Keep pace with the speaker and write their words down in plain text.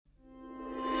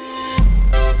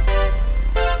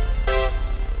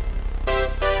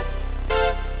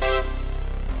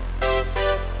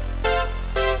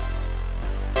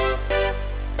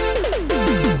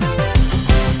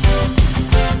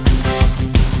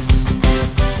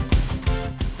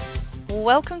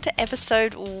Welcome to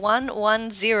episode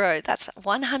 110. That's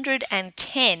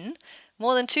 110,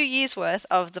 more than 2 years worth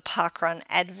of the Parkrun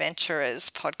Adventurers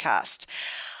podcast.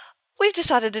 We've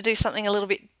decided to do something a little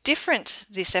bit different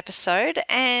this episode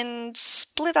and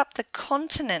split up the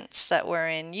continents that we're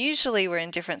in. Usually we're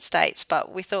in different states,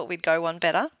 but we thought we'd go one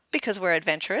better because we're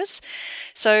adventurers.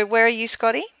 So where are you,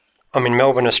 Scotty? I'm in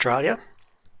Melbourne, Australia.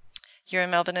 You're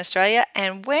in Melbourne, Australia.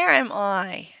 And where am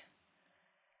I?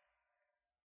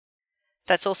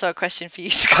 That's also a question for you,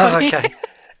 Scotty.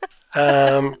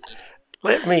 Oh, okay.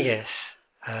 Let me guess.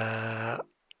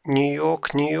 New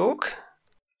York, New York?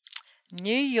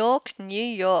 New York, New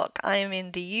York. I am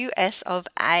in the US of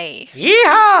A.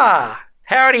 Yeehaw!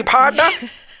 Howdy, partner. Is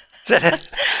that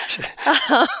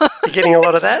you getting a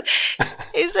lot of that?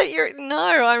 Is that your...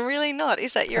 No, I'm really not.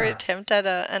 Is that your attempt at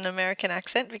an American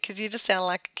accent? Because you just sound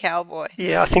like a cowboy.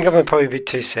 Yeah, I think I'm probably a bit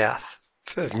too south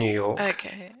of New York.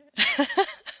 Okay.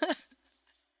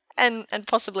 and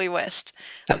possibly west.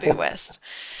 A bit west.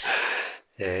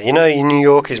 Yeah, you know, New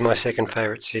York is my second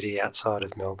favourite city outside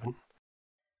of Melbourne.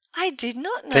 I did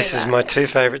not know This that. is my two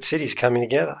favourite cities coming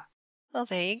together. Well,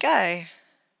 there you go.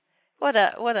 What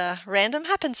a random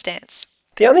happenstance.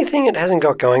 The only thing it hasn't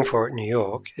got going for it, New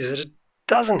York, is that it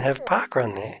doesn't have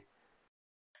parkrun there.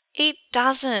 It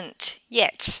doesn't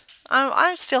yet.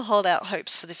 I still hold out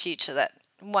hopes for the future that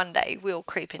one day we'll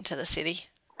creep into the city.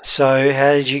 So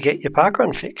how did you get your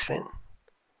parkrun fix then?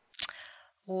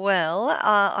 Well,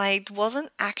 I wasn't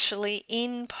actually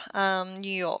in New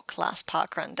York last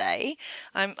parkrun day.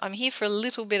 I'm here for a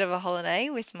little bit of a holiday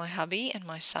with my hubby and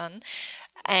my son,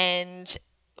 and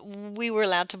we were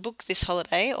allowed to book this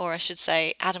holiday, or I should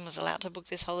say Adam was allowed to book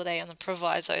this holiday on the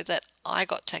proviso that I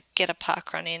got to get a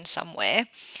parkrun in somewhere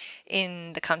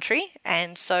in the country.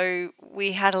 And so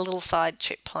we had a little side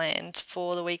trip planned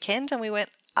for the weekend, and we went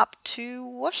up to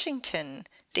Washington,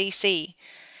 D.C.,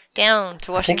 down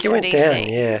to Washington, I think you went D.C., down,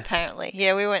 yeah. apparently.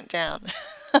 Yeah, we went down.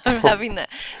 I'm having the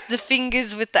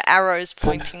fingers with the arrows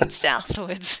pointing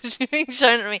southwards being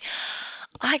shown at me.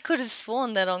 I could have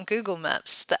sworn that on Google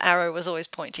Maps the arrow was always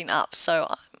pointing up,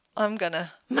 so I'm going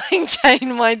to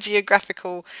maintain my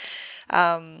geographical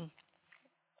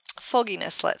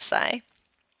fogginess, let's say.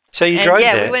 So you drove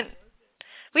yeah, there?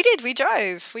 We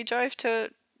drove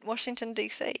to Washington,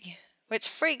 D.C., which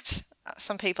freaked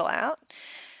some people out.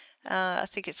 I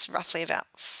think it's roughly about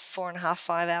 4.5,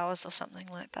 5 hours or something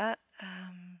like that.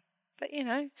 But, you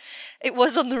know, it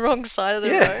was on the wrong side of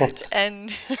the road.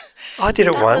 And I did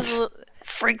it once.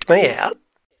 Freaked me out.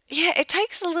 Yeah, it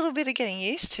takes a little bit of getting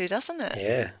used to, doesn't it?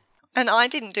 Yeah. And I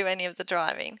didn't do any of the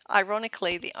driving.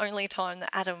 Ironically, the only time that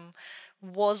Adam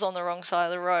was on the wrong side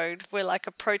of the road, we're like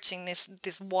approaching this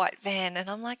white van, and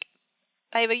I'm like,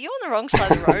 babe, are you on the wrong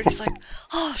side of the road? He's like,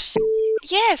 oh,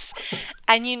 yes.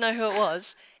 And you know who it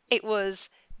was? It was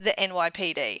the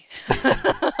NYPD.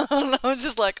 And I was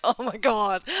just like, oh my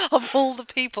God, of all the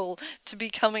people to be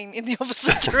coming in the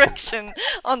opposite direction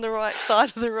on the right side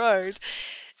of the road,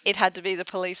 it had to be the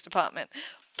police department.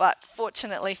 But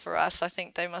fortunately for us, I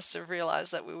think they must have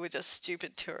realised that we were just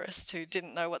stupid tourists who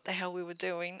didn't know what the hell we were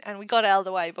doing. And we got out of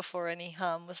the way before any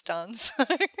harm was done. So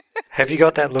Have you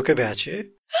got that look about you?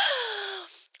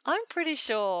 I'm pretty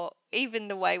sure even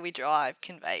the way we drive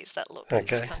conveys that look in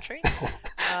this country.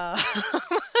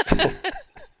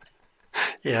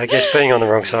 Yeah, I guess being on the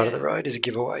wrong side of the road is a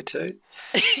giveaway too.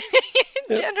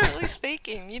 Generally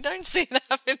speaking, you don't see it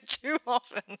happen too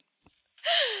often.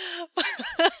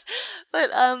 But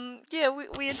yeah,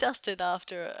 we adjusted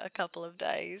after a couple of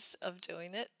days of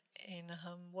doing it in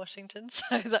Washington,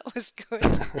 so that was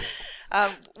good.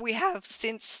 We have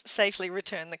since safely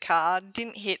returned the car.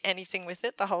 Didn't hit anything with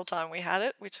it the whole time we had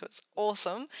it, which was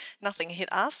awesome. Nothing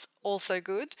hit us, also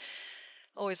good.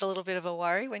 Always a little bit of a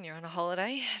worry when you're on a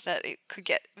holiday that it could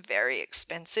get very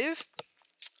expensive.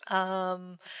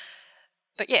 But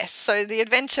yes, so the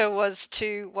adventure was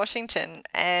to Washington,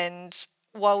 and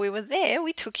while we were there,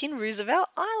 we took in Roosevelt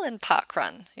Island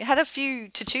Parkrun. You had a few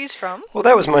to choose from. Well,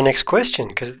 that was my next question,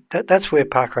 because that's where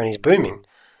parkrun is booming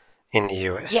in the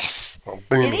US. Yes,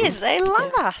 booming. it is. They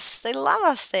love us. They love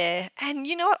us there. And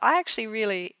you know what? I actually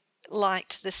really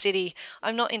liked the city.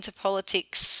 I'm not into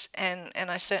politics, and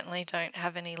I certainly don't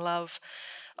have any love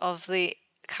of the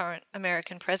current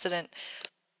American president.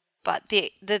 But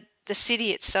the city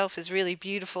itself is really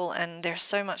beautiful, and there's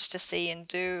so much to see and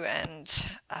do, and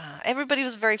everybody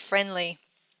was very friendly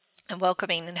and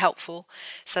welcoming and helpful,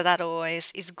 so that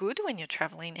always is good when you're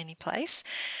travelling any place.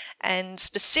 And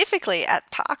specifically at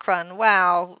Parkrun,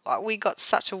 wow, we got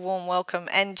such a warm welcome,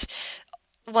 and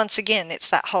once again, it's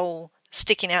that whole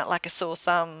sticking out like a sore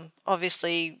thumb.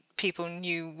 Obviously, people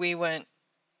knew we weren't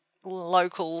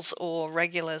locals or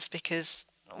regulars, because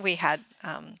we had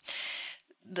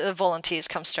the volunteers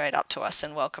come straight up to us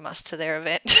and welcome us to their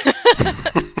event.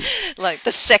 Like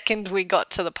the second we got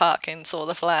to the park and saw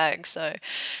the flag. So,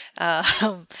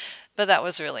 but that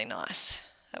was really nice.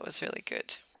 That was really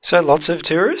good. So lots of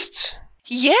tourists?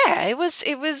 Yeah, it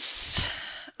was.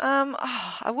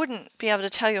 I wouldn't be able to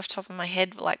tell you off the top of my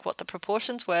head like what the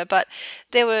proportions were, but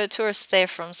there were tourists there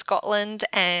from Scotland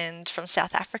and from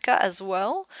South Africa as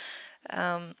well.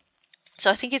 So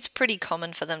I think it's pretty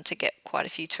common for them to get quite a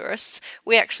few tourists.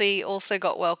 We actually also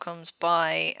got welcomed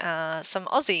by some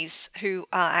Aussies who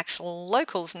are actual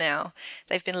locals now.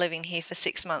 They've been living here for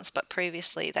 6 months, but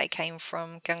previously they came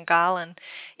from Gungahlin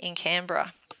in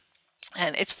Canberra.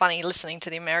 And it's funny listening to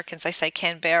the Americans, they say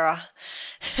Canberra.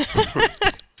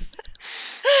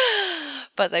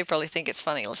 But they probably think it's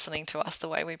funny listening to us the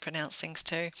way we pronounce things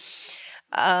too.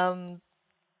 Yeah,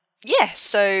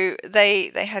 so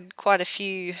they had quite a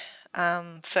few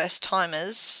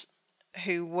first-timers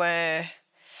who were,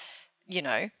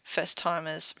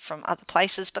 first-timers from other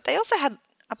places, but they also had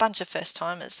a bunch of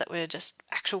first-timers that were just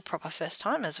actual proper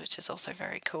first-timers, which is also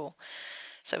very cool.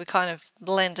 So we kind of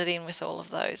blended in with all of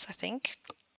those, I think.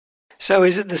 So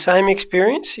is it the same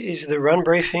experience? Is the run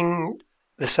briefing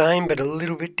the same but a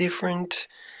little bit different?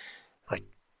 Like,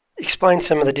 explain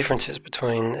some of the differences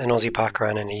between an Aussie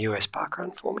parkrun and a US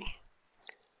parkrun for me.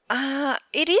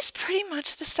 It is pretty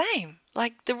much the same.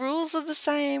 Like, the rules are the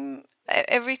same.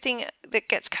 Everything that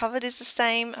gets covered is the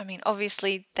same. I mean,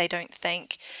 obviously, they don't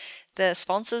thank the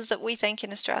sponsors that we thank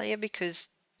in Australia because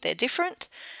they're different.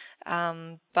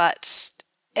 But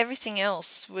everything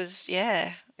else was,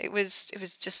 it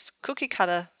was just cookie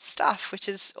cutter stuff, which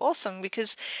is awesome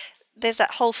because there's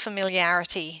that whole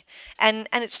familiarity. And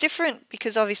it's different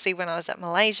because obviously when I was at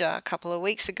Malaysia a couple of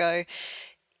weeks ago,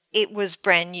 it was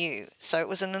brand new. So it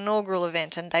was an inaugural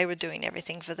event and they were doing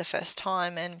everything for the first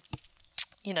time and,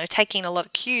 taking a lot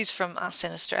of cues from us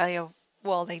in Australia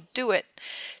while they do it.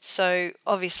 So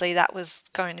obviously that was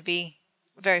going to be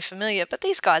very familiar, but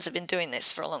these guys have been doing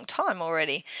this for a long time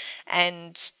already.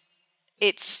 And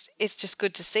it's just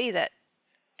good to see that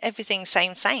everything's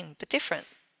same, but different.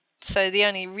 So the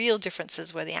only real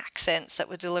differences were the accents that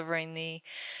were delivering the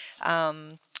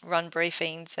run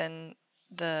briefings and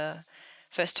the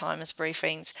first-timers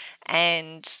briefings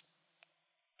and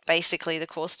basically the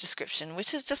course description,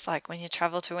 which is just like when you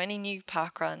travel to any new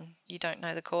park run, you don't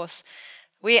know the course.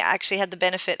 We actually had the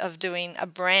benefit of doing a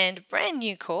brand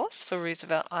new course for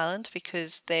Roosevelt Island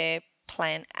because their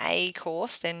Plan A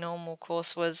course, their normal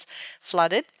course, was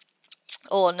flooded.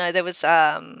 Or no, there was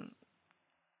some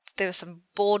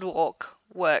boardwalk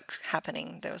work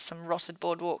happening. There was some rotted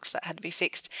boardwalks that had to be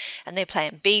fixed, and their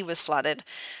Plan B was flooded,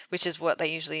 which is what they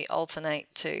usually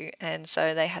alternate to. And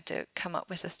so they had to come up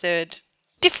with a third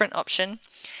different option,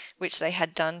 which they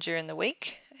had done during the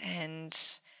week,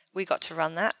 and we got to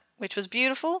run that, which was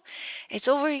beautiful. This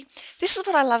is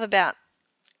what I love about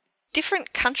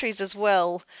different countries as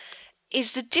well,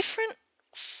 is the different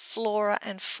flora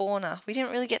and fauna. We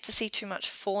didn't really get to see too much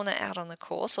fauna out on the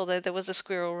course, although there was a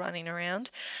squirrel running around,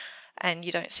 and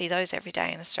you don't see those every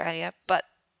day in Australia, but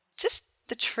just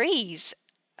the trees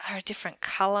are a different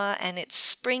colour and it's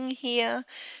spring here,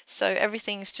 so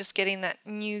everything's just getting that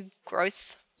new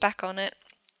growth back on it.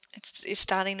 It's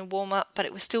starting to warm up, but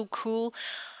it was still cool.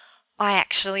 I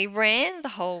actually ran the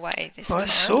whole way this time. I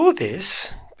saw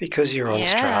this because you're on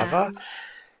Strava.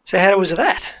 So how was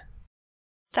that?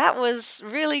 That was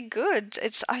really good.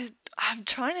 I'm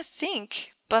trying to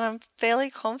think, but I'm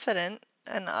fairly confident,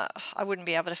 and I wouldn't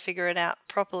be able to figure it out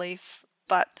properly,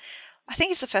 but I think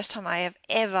it's the first time I have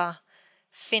ever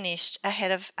finished ahead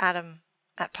of Adam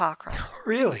at parkrun.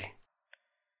 Really?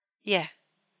 Yeah,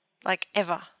 like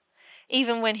ever.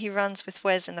 Even when he runs with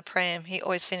Wes in the pram, he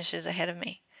always finishes ahead of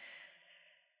me.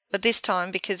 But this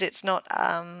time, because it's not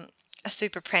a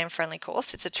super pram-friendly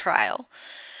course, it's a trail,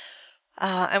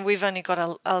 and we've only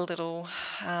got a little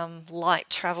light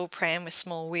travel pram with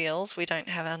small wheels. We don't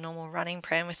have our normal running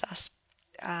pram with us.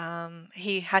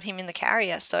 He had him in the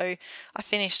carrier, so I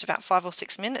finished about 5 or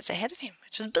 6 minutes ahead of him,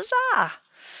 which was bizarre.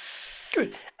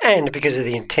 Good. And because of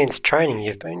the intense training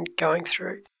you've been going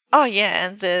through. Oh, yeah,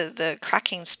 and the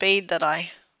cracking speed that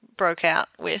I broke out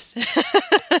with.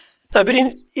 No, but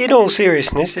in all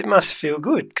seriousness, it must feel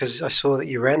good because I saw that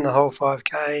you ran the whole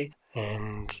 5K.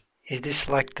 And is this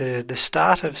like the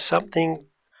start of something?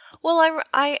 Well,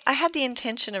 I had the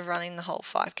intention of running the whole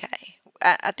 5K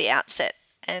at the outset.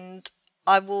 And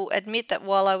I will admit that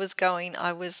while I was going,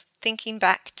 I was thinking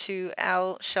back to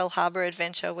our Shell Harbour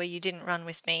adventure where you didn't run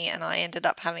with me and I ended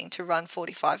up having to run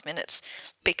 45 minutes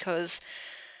because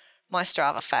my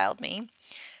Strava failed me.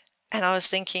 And I was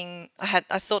thinking, I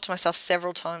thought to myself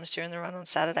several times during the run on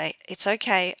Saturday, it's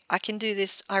okay, I can do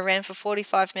this. I ran for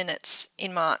 45 minutes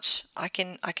in March. I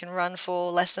can run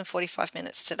for less than 45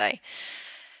 minutes today.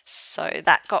 So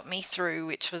that got me through,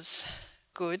 which was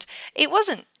good. It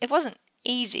wasn't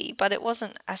easy, but it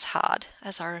wasn't as hard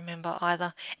as I remember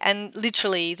either. And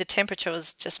literally the temperature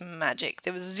was just magic.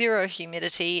 There was zero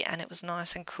humidity and it was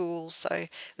nice and cool, so it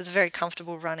was a very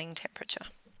comfortable running temperature.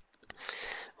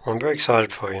 Well, I'm very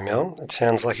excited for you, Mel. It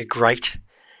sounds like a great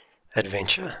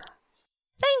adventure.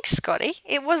 Thanks, Scotty.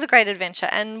 It was a great adventure,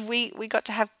 and we got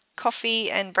to have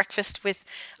coffee and breakfast with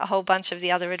a whole bunch of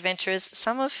the other adventurers,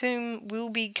 some of whom will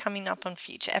be coming up on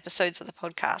future episodes of the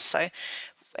podcast. So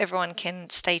everyone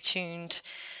can stay tuned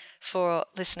for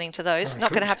listening to those. Not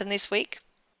going to happen this week,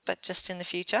 but just in the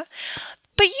future.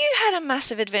 But you had a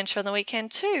massive adventure on the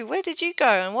weekend too. Where did you go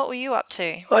and what were you up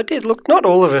to? I did. Look, not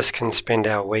all of us can spend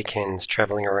our weekends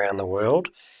travelling around the world,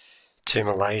 to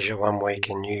Malaysia one week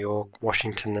and New York,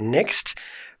 Washington the next.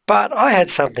 But I had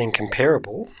something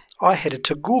comparable. I headed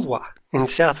to Goolwa in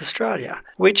South Australia,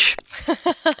 which...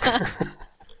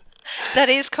 That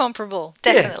is comparable,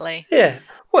 definitely. Yeah.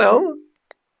 Well,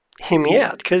 hear me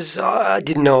out, because I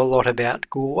didn't know a lot about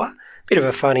Goolwa. Bit of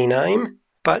a funny name,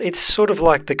 but it's sort of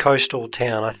like the coastal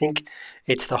town. I think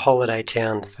it's the holiday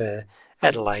town for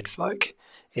Adelaide folk.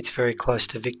 It's very close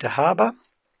to Victor Harbour,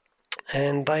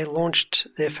 and they launched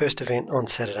their first event on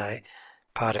Saturday,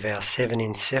 part of our 7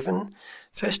 in 7.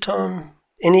 First time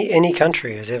any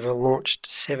country has ever launched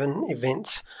 7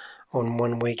 events on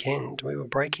one weekend. We were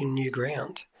breaking new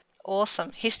ground.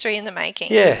 Awesome. History in the making.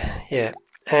 Yeah.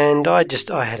 And I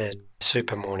had a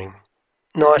super morning.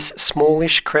 Nice,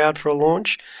 smallish crowd for a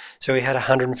launch. So we had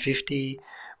 150,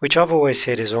 which I've always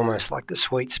said is almost like the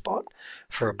sweet spot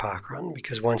for a park run,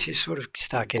 because once you sort of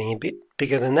start getting a bit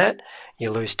bigger than that, you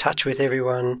lose touch with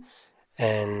everyone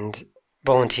and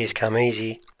volunteers come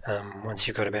easy once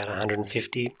you've got about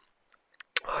 150.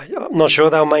 I'm not sure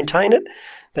they'll maintain it,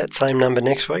 that same number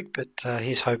next week, but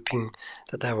he's hoping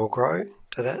that they will grow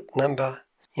to that number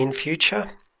in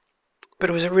future. But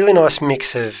it was a really nice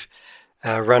mix of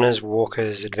runners,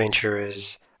 walkers,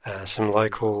 adventurers, some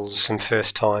locals, some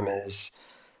first-timers.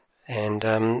 And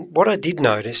what I did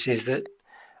notice is that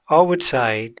I would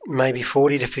say maybe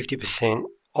 40 to 50%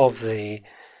 of the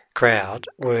crowd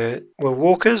were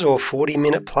walkers or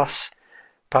 40-minute plus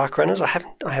park runners. I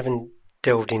haven't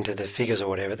delved into the figures or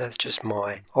whatever. That's just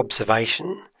my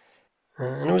observation.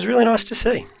 And it was really nice to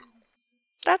see.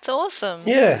 That's awesome.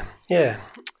 Yeah.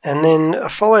 And then I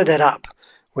followed that up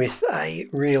with a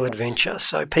real adventure.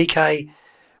 So PK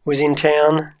was in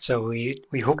town, so we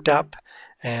hooked up,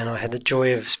 and I had the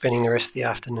joy of spending the rest of the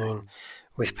afternoon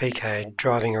with PK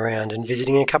driving around and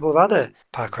visiting a couple of other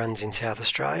parkruns in South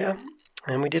Australia,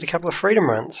 and we did a couple of freedom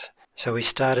runs. So we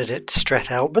started at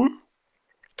Strathalbyn,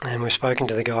 and we've spoken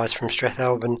to the guys from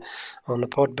Strathalbyn on the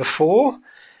pod before.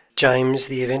 James,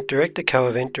 the event director,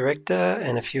 co-event director,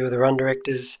 and a few of the run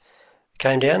directors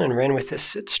came down and ran with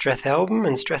us at Strathalbyn,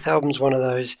 and Strathalbyn's one of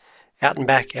those out and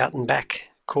back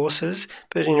courses,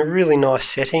 but in a really nice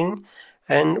setting.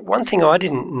 And one thing I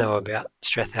didn't know about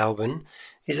Strathalbyn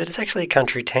is that it's actually a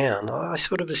country town. I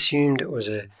sort of assumed it was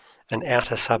an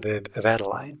outer suburb of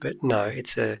Adelaide, but no,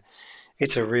 it's a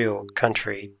real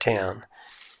country town.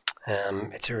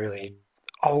 It's a really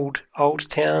old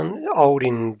town, old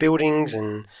in buildings,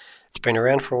 and it's been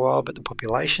around for a while, but the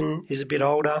population is a bit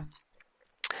older.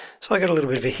 So I got a little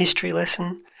bit of a history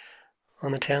lesson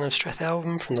on the town of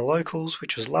Strathalbyn from the locals,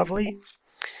 which was lovely.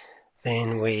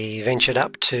 Then we ventured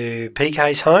up to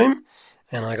PK's home,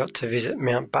 and I got to visit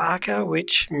Mount Barker,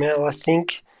 which, Mel,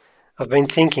 I've been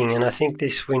thinking, and I think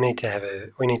we need to have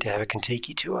a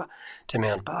Kentucky tour to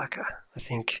Mount Barker. I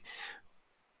think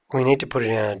we need to put it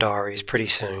in our diaries pretty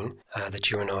soon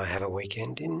that you and I have a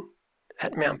weekend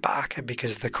at Mount Barker,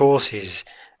 because the course is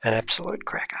an absolute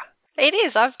cracker. It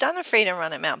is. I've done a freedom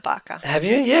run at Mount Barker. Have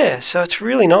you? Yeah. So it's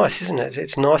really nice, isn't it?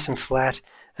 It's nice and flat,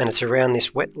 and it's around this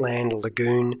wetland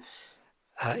lagoon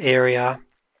area.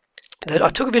 I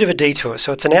took a bit of a detour,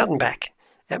 so it's an out and back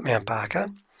at Mount Barker.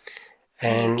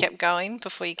 And you kept going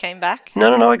before you came back?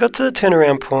 No. I got to the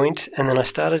turnaround point, and then I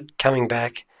started coming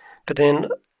back. But then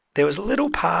there was a little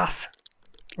path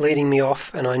leading me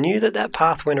off, and I knew that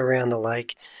path went around the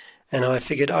lake, and I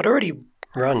figured I'd already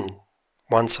run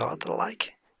one side of the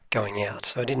lake going out,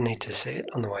 so I didn't need to see it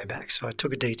on the way back. So I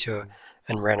took a detour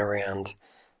and ran around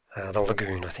the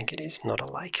lagoon, I think it is, not a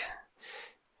lake.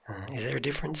 Is there a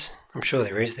difference? I'm sure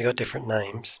there is. They've got different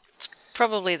names. It's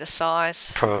probably the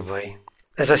size. Probably.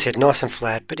 As I said, nice and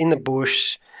flat, but in the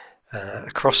bush,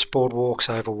 across boardwalks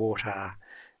over water,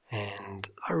 and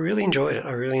I really enjoyed it.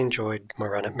 I really enjoyed my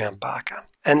run at Mount Barker.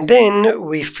 And then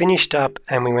we finished up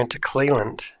and we went to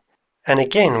Cleveland. And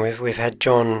again, we've had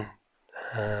John,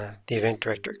 the event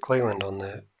director at Cleveland, on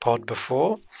the pod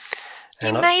before.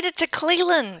 You made it to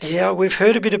Cleveland. Yeah, we've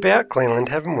heard a bit about Cleveland,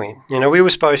 haven't we? You know, we were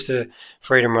supposed to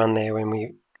freedom run there when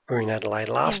we were in Adelaide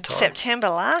last time. September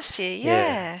last year,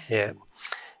 yeah. Yeah.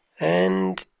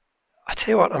 And I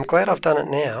tell you what, I'm glad I've done it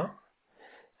now.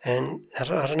 And I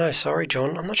don't know, sorry,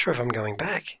 John, I'm not sure if I'm going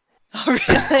back. Oh,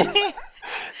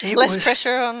 really? Less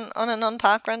pressure on a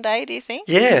non-park run day, do you think?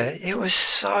 Yeah, it was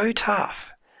so tough.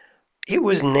 It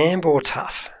was Nambour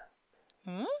tough.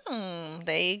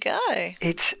 There you go.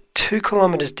 It's 2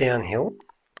 kilometres downhill.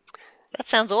 That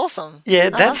sounds awesome. Yeah,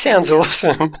 that sounds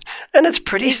awesome. And it's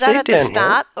pretty steep downhill. Is that at the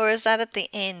start or is that at the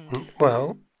end?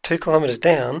 Well, 2 kilometres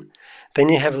down, then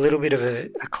you have a little bit of a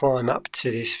climb up to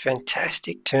this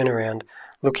fantastic turnaround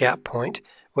lookout point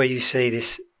where you see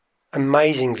this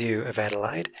amazing view of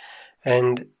Adelaide.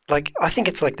 And I think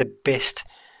it's like the best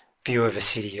view of a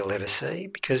city you'll ever see,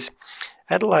 because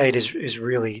Adelaide is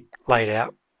really laid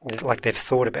out like they've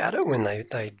thought about it when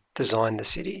they designed the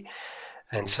city.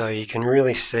 And so you can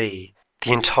really see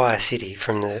the entire city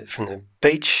from the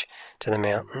beach to the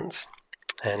mountains.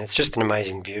 And it's just an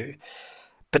amazing view.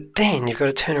 But then you've got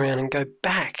to turn around and go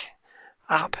back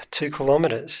up 2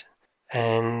 kilometres.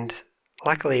 And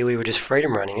luckily we were just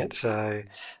freedom running it, so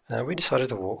we decided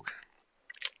to walk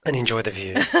and enjoy the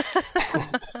view.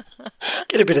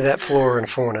 Get a bit of that flora and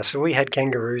fauna. So we had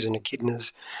kangaroos and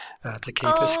echidnas to keep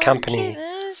us company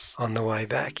on the way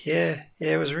back. Yeah,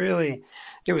 it was a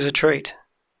treat.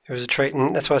 It was a treat,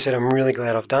 and that's why I said I'm really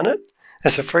glad I've done it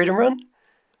as a freedom run,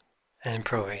 and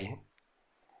probably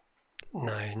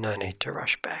no need to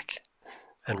rush back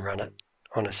and run it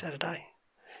on a Saturday.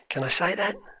 Can I say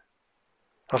that?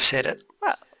 I've said it.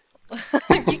 Well,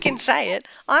 you can say it.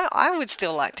 I would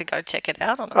still like to go check it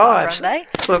out on a park run day.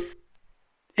 Look,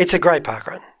 it's a great park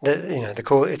run.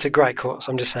 It's a great course.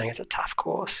 I'm just saying it's a tough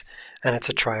course, and it's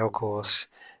a trail course,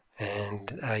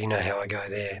 and you know how I go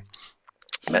there.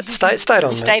 But stayed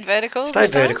on. You stayed vertical.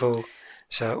 Stayed vertical,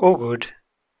 so all good.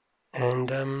 And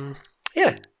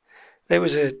there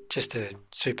was just a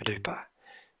super duper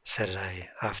Saturday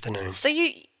afternoon. So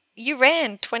you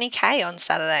ran 20k on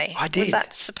Saturday. I did.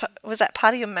 Was that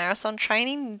part of your marathon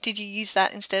training? Did you use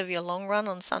that instead of your long run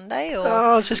on Sunday? Or?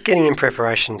 I was just getting in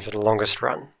preparation for the longest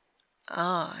run.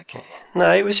 Oh, okay.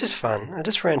 No, it was just fun. I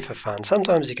just ran for fun.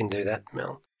 Sometimes you can do that,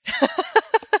 Mel.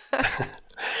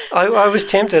 I was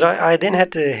tempted. I then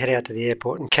had to head out to the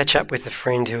airport and catch up with a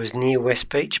friend who was near West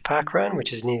Beach Parkrun,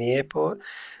 which is near the airport.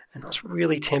 And I was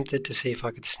really tempted to see if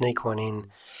I could sneak one in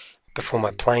before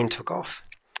my plane took off.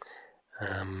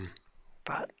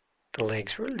 But the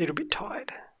legs were a little bit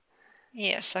tired.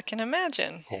 Yes, I can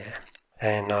imagine. Yeah.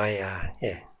 And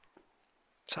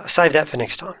so I saved that for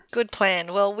next time. Good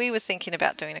plan. Well, we were thinking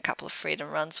about doing a couple of freedom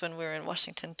runs when we were in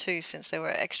Washington too, since there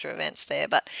were extra events there.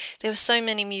 But there were so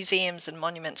many museums and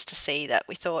monuments to see that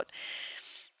we thought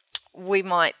we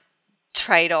might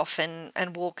trade off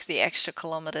and walk the extra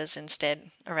kilometres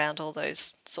instead around all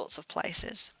those sorts of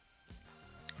places.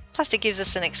 Plus, it gives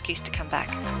us an excuse to come back.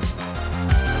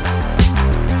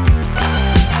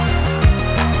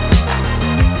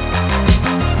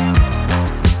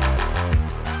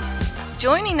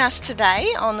 Joining us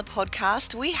today on the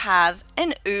podcast, we have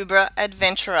an Uber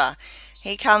adventurer.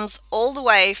 He comes all the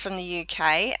way from the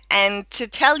UK, and to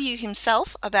tell you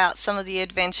himself about some of the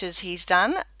adventures he's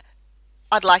done,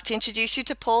 I'd like to introduce you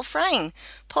to Paul Freyne.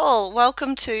 Paul,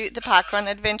 welcome to the Parkrun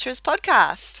Adventurers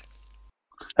podcast.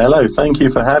 Hello, thank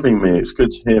you for having me. It's good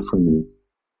to hear from you.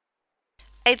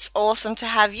 It's awesome to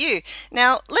have you.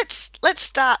 Now, let's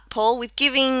start, Paul, with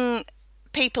giving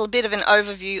people a bit of an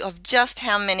overview of just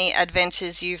how many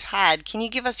adventures you've had. Can you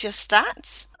give us your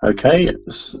stats? Okay,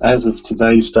 as of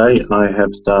today's date, I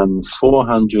have done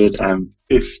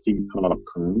 450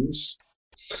 parkruns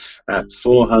at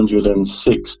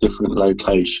 406 different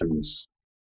locations.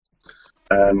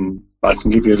 I can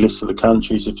give you a list of the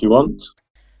countries if you want.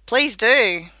 Please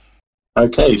do.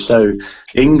 Okay, so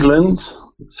England,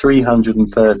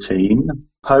 313,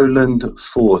 Poland,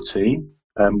 40,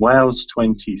 Wales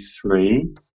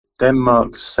 23,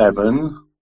 Denmark 7,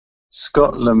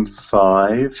 Scotland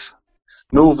 5,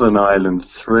 Northern Ireland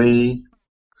 3.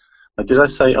 Did I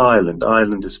say Ireland?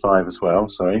 Ireland is 5 as well,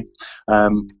 sorry.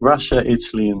 Russia,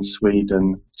 Italy and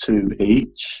Sweden 2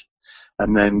 each.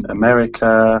 And then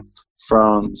America,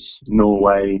 France,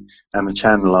 Norway and the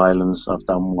Channel Islands I've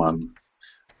done 1.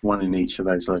 1 in each of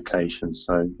those locations,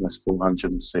 so that's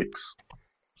 406.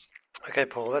 Okay,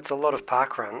 Paul, that's a lot of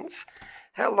park runs.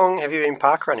 How long have you been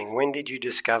park running? When did you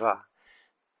discover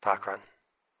parkrun?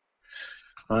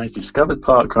 I discovered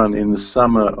parkrun in the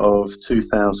summer of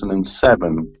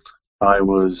 2007. I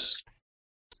was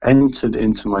entered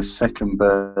into my second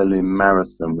Berlin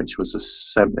Marathon, which was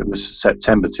it was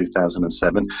September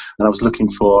 2007, and I was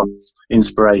looking for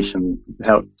inspiration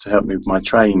to help me with my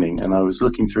training. And I was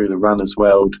looking through the Runner's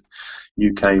World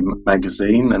UK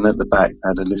magazine, and at the back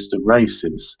had a list of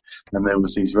races, and there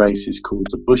was these races called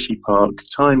the Bushy Park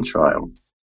Time Trial,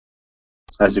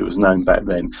 as it was known back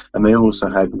then, and they also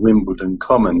had Wimbledon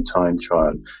Common Time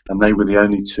Trial, and they were the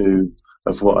only two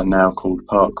of what are now called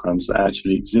parkruns that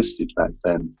actually existed back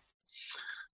then.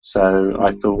 So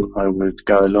I thought I would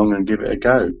go along and give it a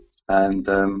go, and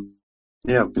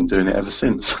I've been doing it ever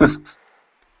since.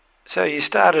 So you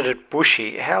started at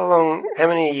Bushy. How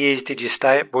many years did you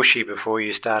stay at Bushy before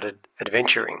you started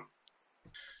adventuring?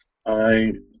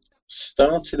 I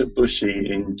started at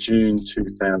Bushy in June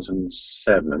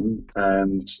 2007,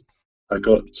 and I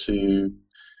got to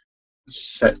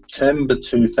September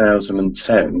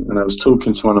 2010, and I was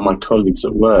talking to one of my colleagues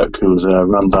at work who was a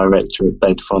run director at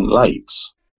Bedfont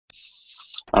Lakes,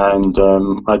 and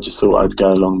I just thought I'd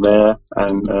go along there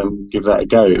and give that a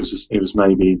go. It was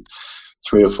maybe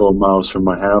 3 or 4 miles from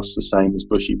my house, the same as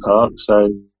Bushy Park, so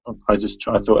I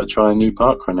thought I'd try a new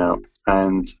parkrun out,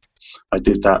 and I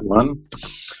did that one.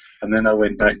 And then I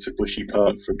went back to Bushy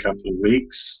Park for a couple of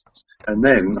weeks. And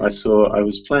then I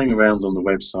was playing around on the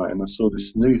website, and I saw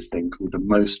this new thing called a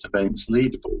Most Events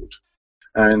leaderboard.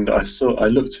 And I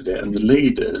looked at it, and the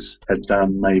leaders had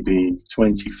done maybe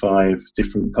 25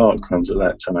 different parkruns at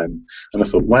that time. And I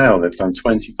thought, wow, they've done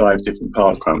 25 different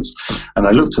parkruns. And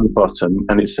I looked at the bottom,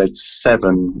 and it said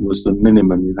 7 was the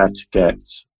minimum you had to get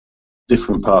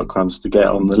different parkruns to get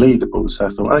on the leaderboard. So I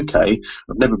thought, okay,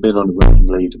 I've never been on a running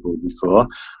leaderboard before.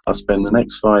 I'll spend the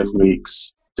next 5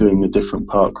 weeks doing a different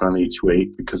parkrun each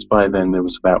week, because by then there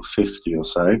was about 50 or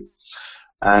so,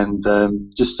 and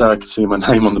just so I could see my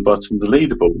name on the bottom of the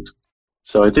leaderboard.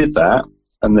 So I did that,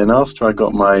 and then after I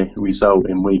got my result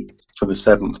for the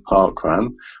 7th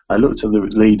parkrun, I looked at the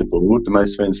leaderboard, the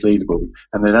Most Events leaderboard,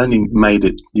 and they'd only made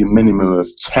it your minimum of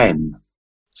 10,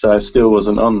 so I still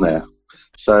wasn't on there.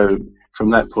 So from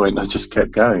that point, I just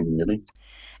kept going, really.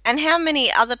 And how many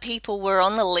other people were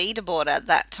on the leaderboard at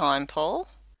that time, Paul?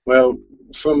 Well,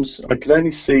 I could only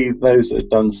see those that had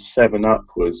done 7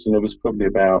 upwards, and there was probably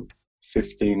about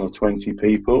 15 or 20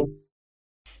 people.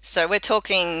 So we're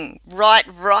talking right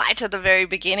at the very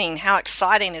beginning. How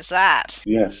exciting is that?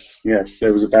 Yes.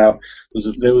 There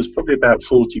was probably about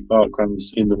 40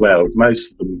 parkruns in the world,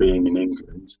 most of them being in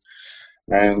England.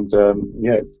 And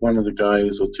one of the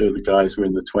guys or 2 of the guys were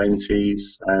in the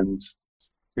 20s, and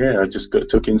I just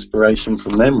took inspiration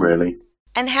from them, really.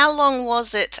 And how long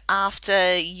was it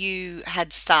after you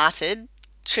had started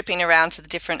tripping around to the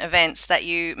different events that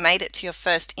you made it to your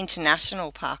first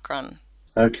international parkrun?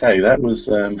 Okay, that was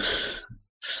I'm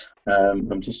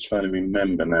just trying to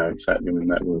remember now exactly when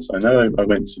that was. I know I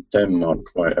went to Denmark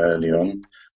quite early on.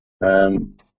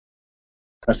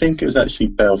 I think it was actually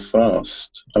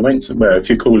Belfast. I went to, if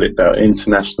you call it the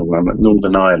international one, at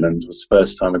Northern Ireland. It was the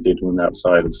first time I did one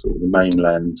outside of sort of the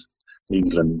mainland,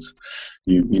 England,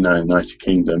 United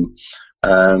Kingdom.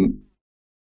 And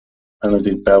I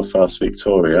did Belfast,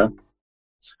 Victoria.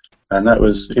 And it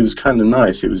was kind of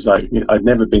nice. It was like, I'd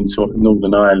never been to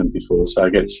Northern Ireland before, so I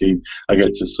get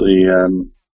to see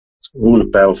all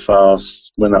of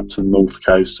Belfast, went up to the North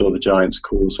Coast, saw the Giant's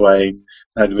Causeway,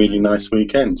 had a really nice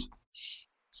weekend.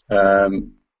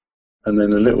 And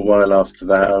then a little while after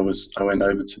that, I went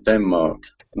over to Denmark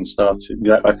and started.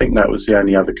 I think that was the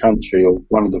only other country, or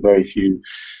one of the very few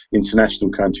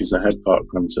international countries that had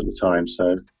parkruns at the time.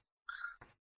 So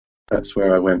that's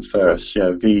where I went first.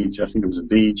 I think it was a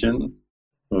Vejen.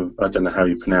 I don't know how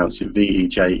you pronounce it.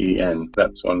 Vejen.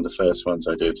 That's one of the first ones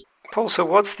I did. Paul, so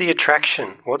what's the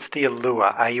attraction? What's the allure?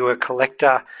 Are you a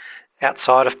collector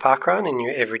outside of parkrun in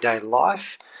your everyday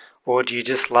life, or do you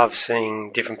just love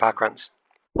seeing different parkruns?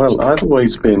 Well, I've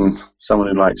always been someone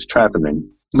who likes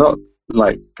travelling, not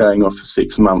like going off for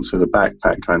 6 months with a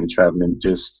backpack kind of travelling.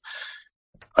 Just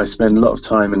I spend a lot of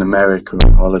time in America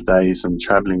on holidays and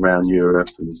travelling around Europe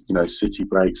and city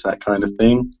breaks, that kind of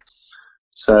thing.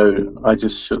 So I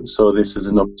just saw this as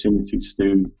an opportunity to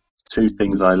do 2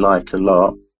 things I like a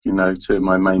lot, 2 of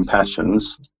my main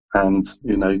passions, and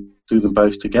do them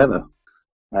both together.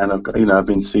 And I've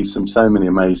been to see so many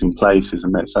amazing places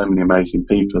and met so many amazing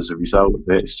people as a result of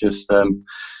it. It's just,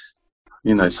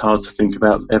 it's hard to think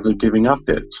about ever giving up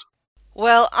it.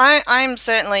 Well, I'm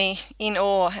certainly in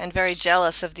awe and very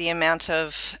jealous of the amount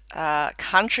of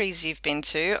countries you've been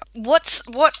to.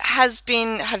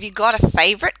 Have you got a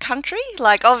favourite country?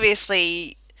 Like,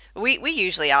 obviously, We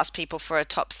usually ask people for a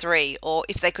top three, or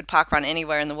if they could parkrun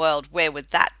anywhere in the world, where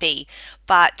would that be?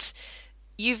 But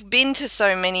you've been to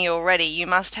so many already, you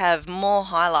must have more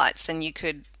highlights than you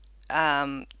could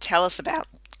tell us about.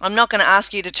 I'm not going to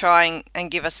ask you to try and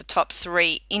give us a top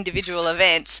three individual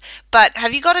events, but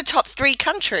have you got a top three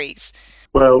countries?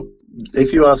 Well, I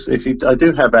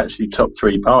do have actually top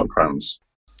three parkruns.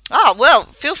 Oh, well,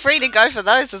 feel free to go for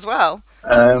those as well.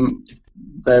 Um,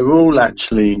 they're all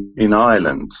actually in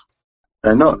Ireland.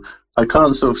 They're not. I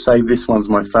can't sort of say this one's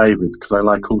my favourite because I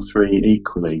like all three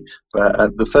equally.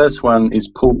 But the first one is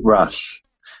Portrush,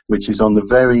 which is on the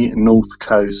very north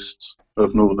coast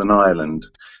of Northern Ireland.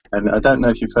 And I don't know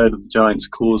if you've heard of the Giant's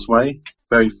Causeway,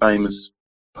 very famous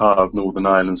part of Northern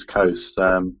Ireland's coast.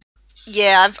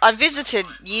 Yeah, I visited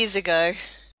years ago.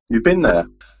 You've been there?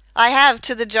 I have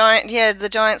to the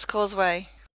Giant's Causeway.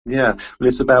 Yeah, well,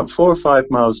 it's about 4 or 5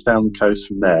 miles down the coast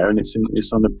from there, and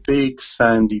it's on a big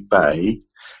sandy bay,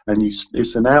 and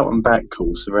it's an out and back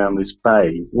course around this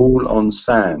bay, all on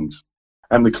sand.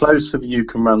 And the closer you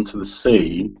can run to the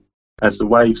sea, as the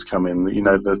waves come in,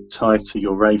 the tighter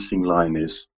your racing line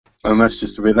is. And that's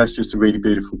just a really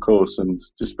beautiful course, and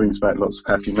just brings back lots of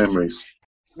happy memories.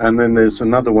 And then there's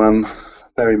another one,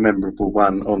 very memorable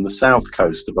one, on the south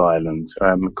coast of Ireland,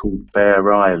 called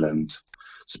Bear Island,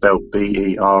 spelled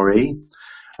Bere.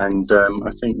 And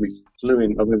I think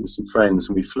I went with some friends,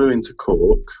 and we flew into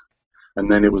Cork, and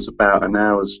then it was about an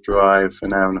hour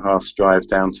and a half's drive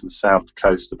down to the south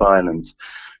coast of Ireland.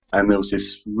 And there was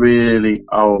this really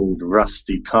old,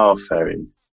 rusty car ferry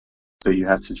that you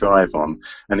had to drive on,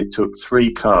 and it took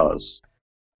 3 cars.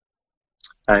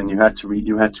 And you had to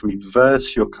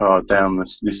reverse your car down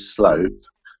this slope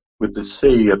with the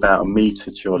sea about a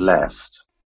metre to your left,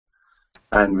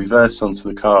 and reverse onto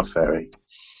the car ferry.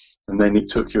 And then it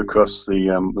took you across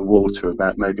the water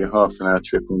about maybe a half an hour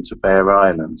trip onto Bear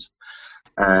Island.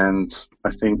 And I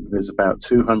think there's about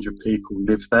 200 people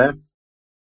live there.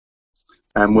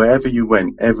 And wherever you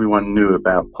went, everyone knew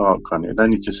about parkrun. It had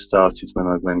only just started when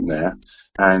I went there.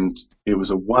 And it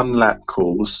was a 1-lap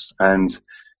course, and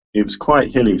it was quite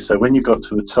hilly. So when you got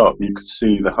to the top, you could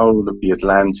see the whole of the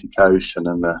Atlantic Ocean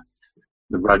and the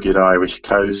rugged Irish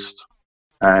coast.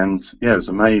 And yeah, it was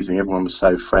amazing. Everyone was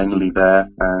so friendly there,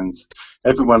 and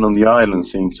everyone on the island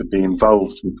seemed to be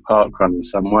involved with parkrun in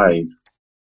some way.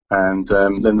 And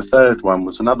then the third one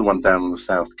was another one down on the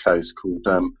south coast called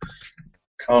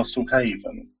Castle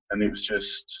Haven, and it was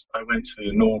just, I went to the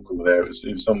inaugural there.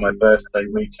 It was on my birthday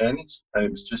weekend, and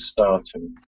it was just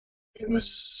starting. It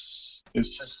was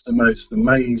just the most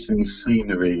amazing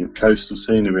scenery, coastal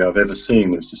scenery I've ever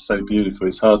seen. It was just so beautiful.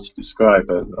 It's hard to describe,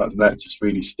 but that just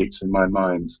really sticks in my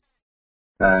mind.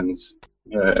 And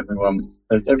yeah,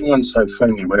 everyone's so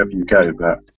friendly wherever you go,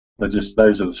 but those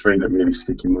are the 3 that really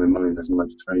stick in my mind as my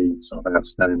 3 sort of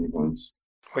outstanding ones.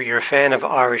 Well, you're a fan of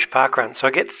Irish parkrun, so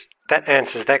I guess that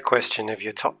answers that question of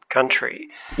your top country.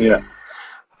 Yeah.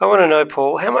 I want to know,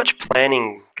 Paul, how much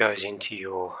planning goes into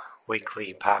your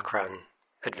weekly parkrun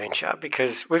adventure?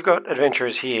 Because we've got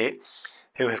adventurers here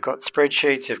who have got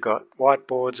spreadsheets, have got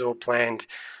whiteboards all planned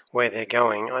where they're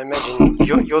going. I imagine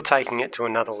you're taking it to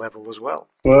another level as well.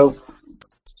 Well,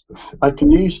 I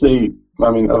can usually,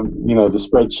 the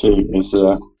spreadsheet is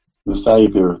the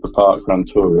saviour of the parkrun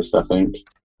tourist, I think.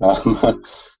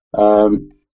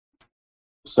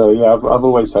 So yeah, I've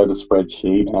always had a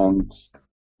spreadsheet, and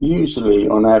usually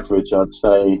on average I'd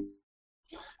say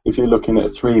if you're looking at a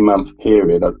 3-month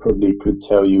period, I probably could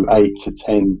tell you 8 to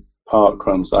 10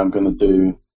 parkruns I'm going to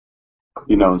do,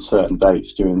 on certain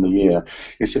dates during the year.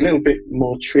 It's a little bit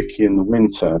more tricky in the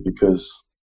winter because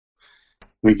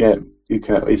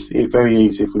it's very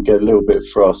easy if we get a little bit of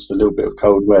frost, a little bit of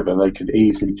cold weather, they could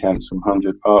easily cancel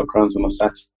 100 parkruns on a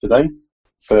Saturday.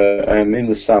 But in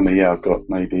the summer, yeah, I've got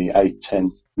maybe 8,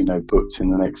 10, booked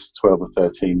in the next 12 or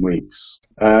 13 weeks.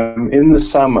 In the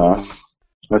summer,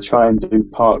 I try and do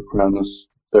parkruns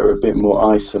that are a bit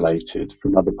more isolated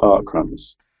from other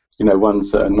parkruns,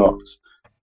 ones that are not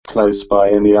close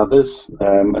by any others.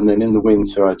 And then in the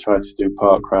winter, I try to do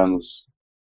parkruns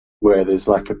where there's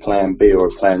like a plan B or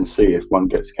a plan C if one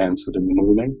gets cancelled in the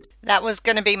morning. That was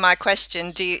going to be my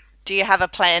question. Do you have a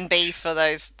plan B for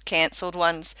those cancelled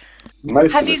ones?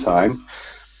 Most of the time.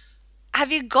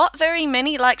 Have you got very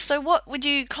many? So what would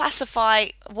you classify,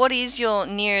 what is your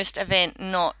nearest event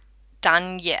not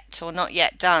done yet or not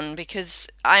yet done? Because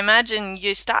I imagine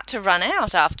you start to run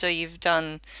out after you've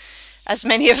done as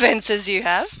many events as you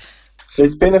have.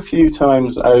 There's been a few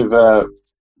times over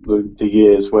the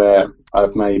years where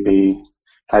I've maybe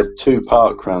had 2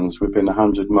 parkruns within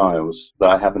 100 miles that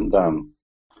I haven't done.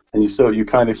 and you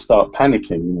kind of start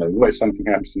panicking. What if something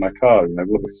happens to my car?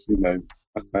 What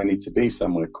if I need to be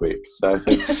somewhere quick? So,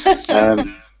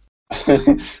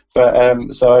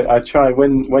 but so I try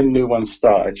when new ones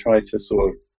start. I try to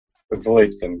sort of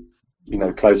avoid them,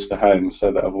 close to home,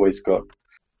 so that I've always got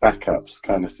backups,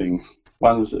 kind of thing.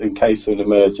 Ones in case of an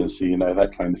emergency,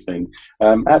 that kind of thing.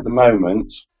 At the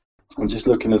moment, I'm just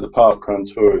looking at the parkrun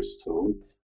tourist tool,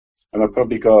 and I've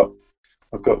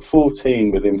got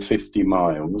 14 within 50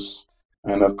 miles,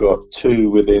 and I've got 2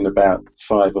 within about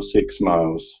 5 or 6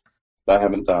 miles that I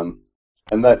haven't done.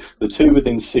 And the 2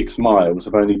 within 6 miles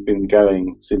have only been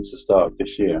going since the start of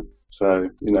this year. So,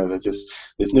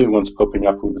 there's new ones popping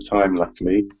up all the time,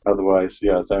 luckily. Otherwise,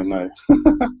 I don't know.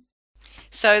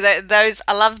 So those,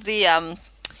 I love the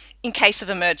in case of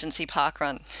emergency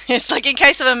parkrun. It's like in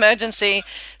case of emergency,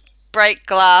 break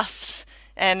glass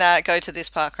and go to this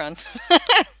parkrun.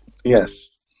 Yes.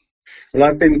 Well,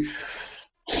 I've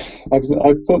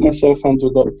put myself under a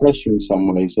lot of pressure in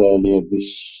some ways earlier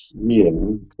this year.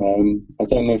 I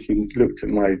don't know if you looked at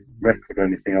my record or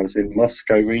anything. I was in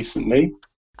Moscow recently.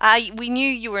 We knew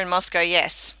you were in Moscow,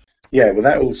 yes. Yeah, well,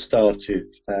 that all started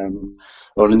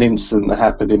on an incident that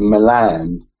happened in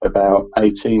Milan about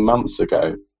 18 months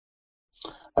ago.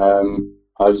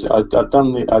 I'd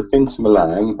been to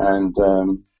Milan and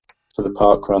for the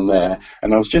park run there,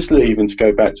 and I was just leaving to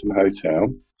go back to the hotel,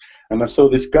 and I saw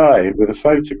this guy with a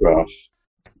photograph,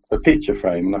 a picture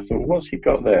frame, and I thought, what's he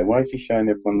got there? Why is he showing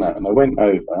everyone that? And I went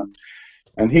over,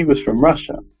 and he was from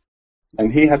Russia,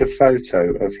 and he had a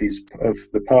photo of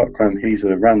the park run he's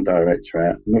a run director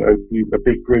at, a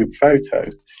big group photo,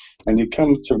 and he'd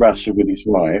come to Russia with his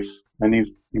wife, and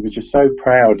he was just so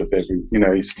proud of his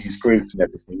group and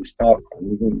everything, his park run.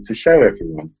 He wanted to show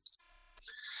everyone.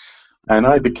 And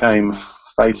I became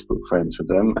Facebook friends with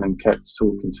them and kept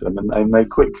talking to them, and they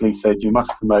quickly said, you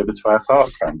must come over to our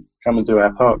park run, come and do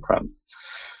our park run.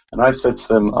 And I said to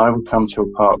them, I will come to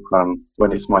a park run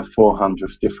when it's my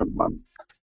 400th different one.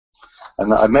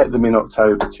 And I met them in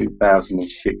October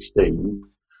 2016,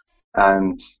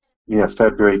 and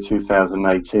February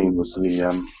 2018 was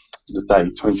the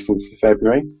date, 24th of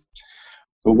February.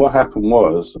 But what happened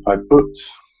was I booked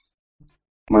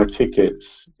my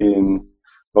tickets in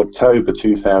October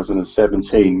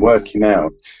 2017, working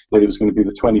out that it was going to be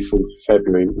the 24th of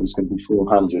February, it was going to be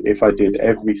 400 if I did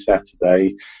every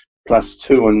Saturday, plus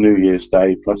 2 on New Year's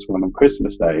Day, plus 1 on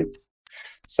Christmas Day.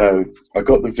 So I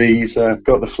got the visa,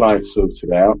 got the flight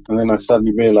sorted out, and then I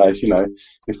suddenly realised,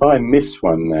 if I miss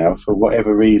one now for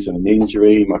whatever reason, an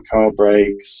injury, my car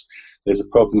breaks, there's a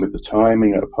problem with the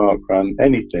timing at a park run,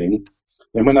 anything,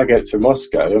 then when I get to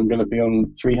Moscow, I'm going to be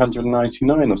on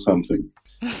 399 or something.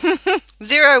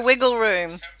 Zero wiggle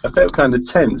room. I felt kind of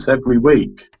tense every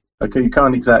week. Okay, you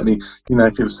can't exactly,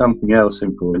 if it was something else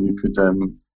important,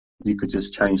 you could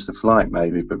just change the flight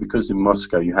maybe, but because in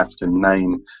Moscow you have to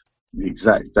name the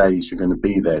exact days you're going to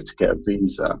be there to get a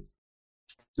visa,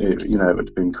 it would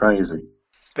have been crazy.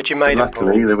 But you made it.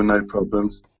 Luckily, there were no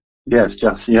problems. Yes,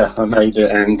 I made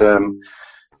it, and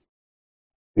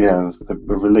it was a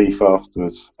relief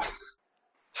afterwards.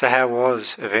 So how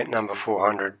was event number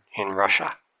 400 in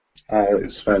Russia? It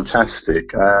was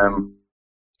fantastic.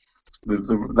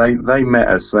 They met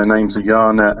us. Their names are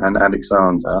Yana and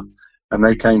Alexander, and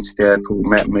they came to the airport,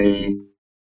 met me,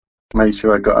 made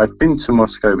sure I'd been to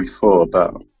Moscow before,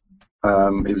 but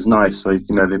it was nice. They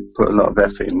put a lot of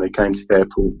effort in. They came to the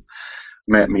airport,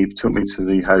 met me, took me to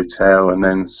the hotel, and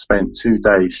then spent 2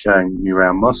 days showing me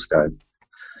around Moscow.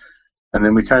 And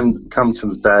then we come to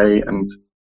the day and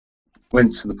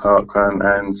went to the park run,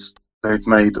 and they'd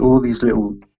made all these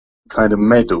little kind of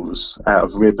medals out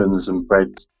of ribbons and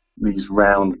bread, these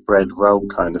round bread roll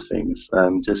kind of things,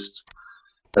 just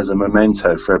as a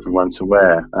memento for everyone to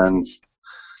wear. And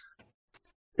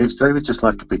they were just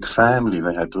like a big family.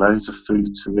 They had loads of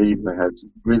food to eat. They had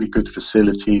really good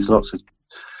facilities.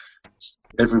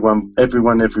 Everyone every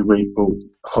week bought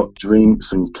hot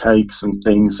drinks and cakes and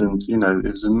things. And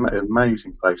it was an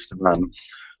amazing place to run.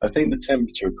 I think the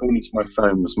temperature, according to my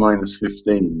phone, was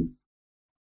 -15,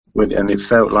 and it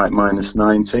felt like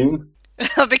 -19.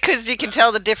 Because you can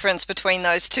tell the difference between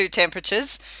those two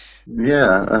temperatures.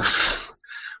 Yeah.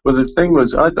 Well, the thing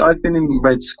was, I'd been in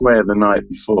Red Square the night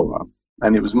before,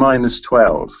 and it was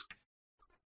 -12,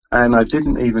 and I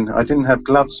didn't have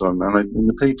gloves on, and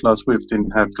the people I was with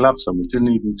didn't have gloves on. It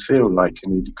didn't even feel like you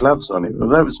needed gloves on it.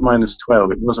 Although it was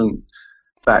 -12, it wasn't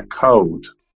that cold.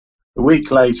 A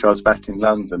week later, I was back in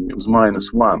London. It was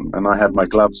 -1, and I had my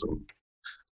gloves on.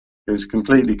 It was a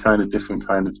completely kind of different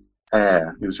kind of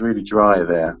air. It was really dry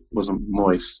there. It wasn't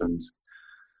moist and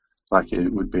like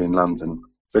it would be in London.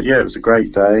 But yeah, it was a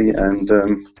great day, and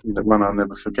one I'll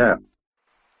never forget.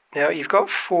 Now, you've got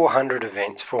 400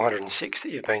 events, 406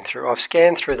 that you've been through. I've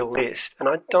scanned through the list, and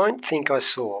I don't think I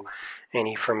saw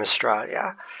any from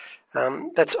Australia.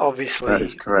 That's obviously That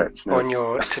is correct, yes. on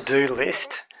your to-do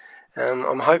list.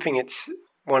 I'm hoping it's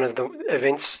one of the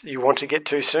events you want to get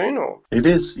to soon, or? It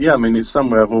is, yeah. I mean, it's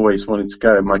somewhere I've always wanted to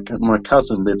go. My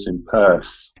cousin lives in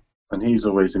Perth, and he's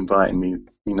always inviting me,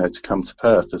 to come to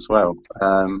Perth as well.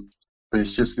 But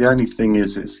it's just, the only thing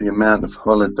is, it's the amount of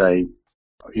holiday,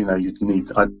 I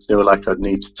feel like I'd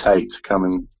need to take to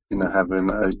come and, have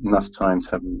enough time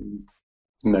to have,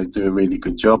 do a really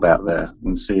good job out there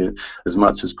and see it as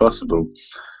much as possible.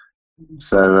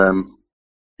 So,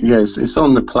 yes, it's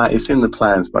in the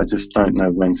plans, but I just don't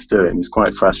know when to do it, and it's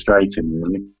quite frustrating,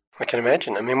 really. I can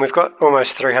imagine. I mean, we've got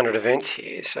almost 300 events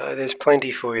here, so there's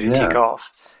plenty for you to tick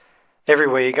off.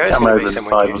 Everywhere you go, come over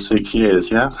 5 or 6 years,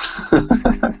 yeah.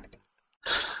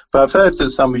 But I've heard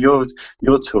that some of your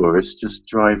tourists just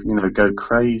drive, go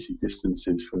crazy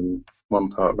distances from one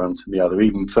park run to the other,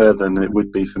 even further than it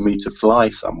would be for me to fly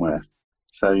somewhere.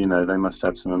 So, they must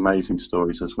have some amazing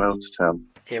stories as well to tell.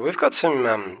 Yeah, we've got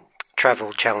some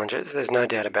travel challenges, there's no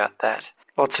doubt about that.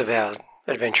 Lots of our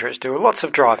adventurers do lots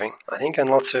of driving, I think, and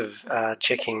lots of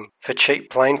checking for cheap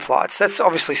plane flights. That's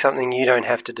obviously something you don't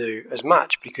have to do as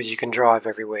much because you can drive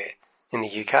everywhere in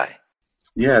the UK.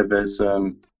 Yeah, there's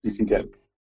you can get,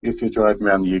 if you're driving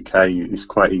around the UK, it's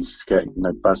quite easy to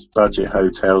get budget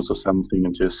hotels or something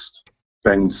and just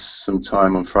spend some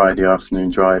time on Friday afternoon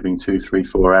driving 2, 3,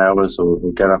 4 hours, or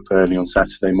get up early on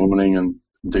Saturday morning and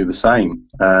do the same.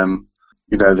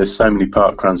 There's so many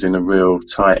parkruns in a real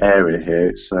tight area here.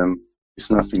 It's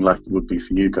nothing like it would be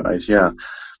for you guys, yeah.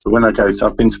 But when I've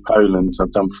been to Poland,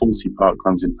 I've done 40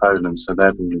 parkruns in Poland, so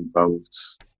they've all involved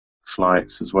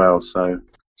flights as well. So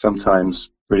sometimes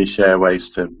British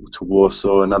Airways to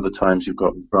Warsaw, and other times you've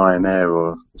got Ryanair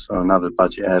or another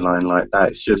budget airline like that.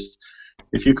 It's just,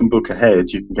 if you can book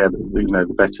ahead, you can get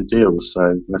the better deals.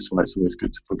 So that's why it's always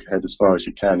good to book ahead as far as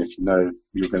you can if you know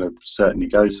you're going to certainly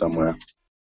go somewhere.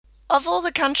 Of all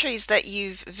the countries that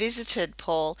you've visited,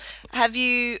 Paul, have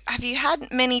you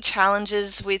had many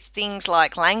challenges with things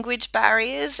like language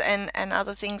barriers and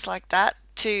other things like that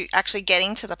to actually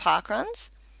getting to the parkruns?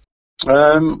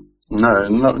 No,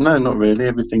 not really.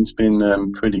 Everything's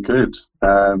been pretty good.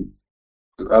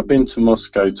 I've been to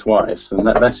Moscow twice, and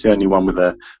that's the only one with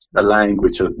a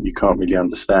language that you can't really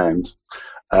understand.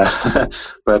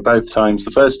 But both times,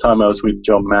 the first time I was with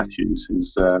John Matthews,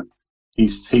 who's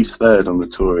he's third on the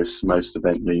tourist most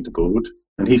event leaderboard,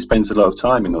 and he spends a lot of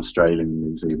time in Australia and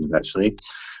New Zealand, actually.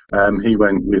 He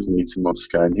went with me to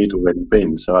Moscow, and he'd already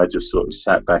been, so I just sort of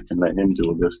sat back and let him do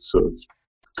all the sort of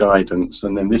guidance.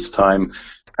 And then this time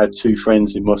I had 2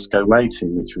 friends in Moscow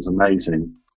waiting, which was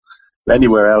amazing. But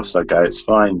anywhere else I go, it's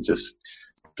fine. Just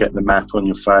get the map on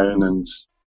your phone and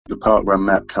the parkrun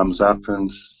map comes up. And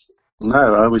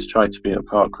no, I always try to be at a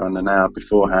parkrun an hour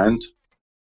beforehand,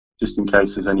 just in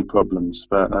case there's any problems.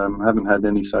 But I haven't had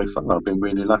any so far. I've been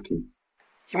really lucky.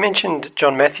 You mentioned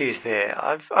John Matthews there.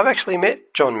 I've actually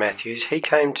met John Matthews. He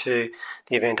came to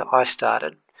the event I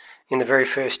started in the very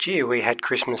first year. We had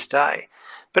Christmas Day.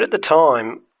 But at the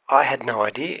time, I had no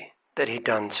idea that he'd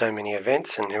done so many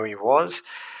events and who he was.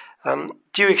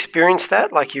 Do you experience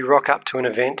that? Like, you rock up to an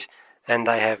event and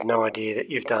they have no idea that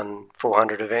you've done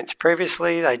 400 events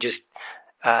previously? They just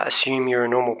assume you're a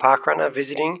normal parkrunner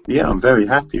visiting? Yeah, I'm very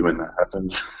happy when that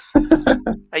happens.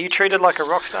 Are you treated like a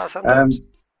rock star sometimes?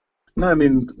 No, I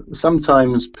mean,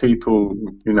 sometimes people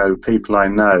I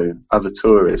know, other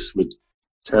tourists, would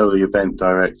tell the event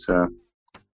director,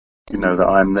 that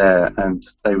I'm there, and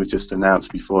they would just announce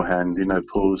beforehand,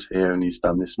 Paul's here and he's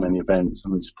done this many events,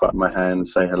 and I just put up my hand and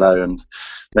say hello, and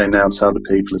they announce other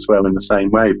people as well in the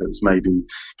same way that's maybe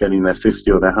getting their 50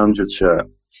 or their 100 shirt,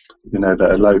 that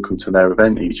are local to their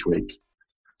event each week.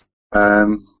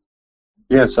 So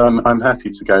I'm happy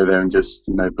to go there and just,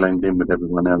 blend in with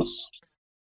everyone else.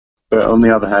 But on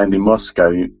the other hand, in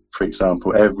Moscow, for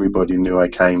example, everybody knew I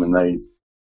came, and they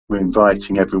were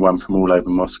inviting everyone from all over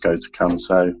Moscow to come,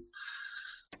 so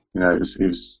it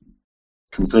was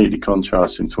completely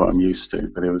contrasting to what I'm used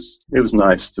to, but it was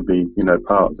nice to be,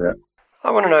 part of it.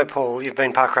 I want to know, Paul, you've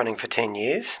been parkrunning for 10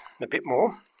 years, a bit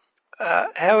more.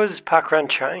 How has parkrun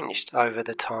changed over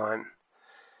the time?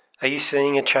 Are you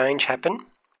seeing a change happen?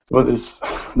 Well,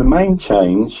 the main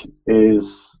change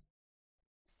is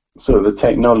sort of the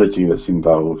technology that's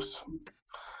involved.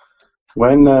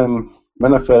 When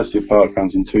I first did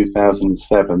parkruns in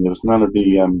 2007, there was none of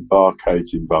the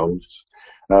barcodes involved.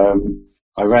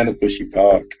 I ran at Bushy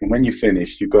Park, and when you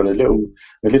finished, you got a little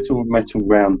metal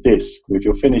round disc with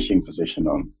your finishing position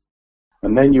on.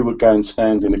 And then you would go and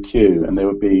stand in a queue, and there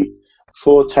would be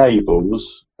 4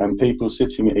 tables and people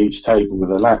sitting at each table with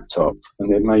a laptop,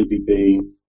 and there maybe be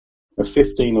a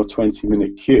 15 or 20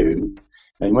 minute queue.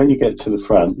 And when you get to the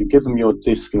front, you give them your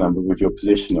disc number with your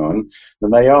position on,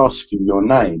 and they ask you your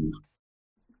name.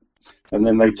 And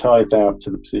then they tie that up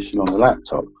to the position on the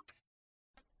laptop.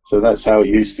 So that's how it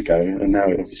used to go, and now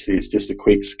obviously it's just a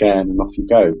quick scan and off you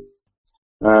go.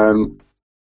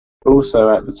 Also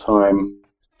at the time,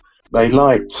 they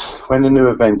liked, when a new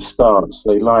event starts,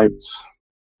 it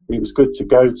was good to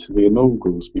go to the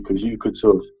inaugurals because you could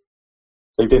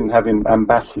they didn't have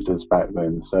ambassadors back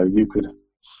then, so you could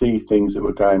see things that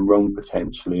were going wrong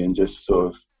potentially and just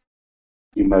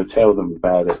tell them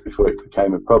about it before it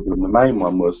became a problem. The main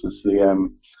one was the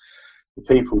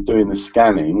people doing the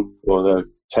scanning or the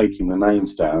taking the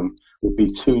names down would be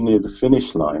too near the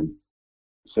finish line.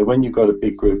 So when you got a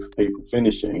big group of people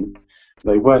finishing,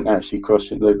 they weren't actually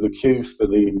crossing the queue for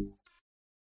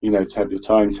to have your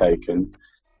time taken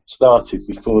started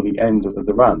before the end of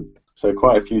the run. So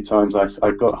quite a few times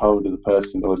I got hold of the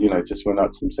person or, just went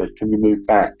up to them and said, can you move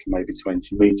back maybe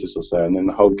 20 metres or so? And then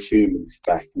the whole queue moved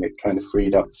back and it kind of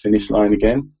freed up the finish line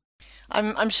again.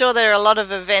 I'm sure there are a lot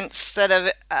of events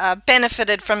that have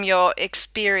benefited from your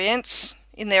experience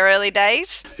in their early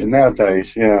days. And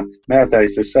nowadays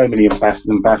there's so many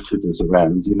ambassadors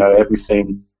around.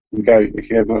 Everything you go. If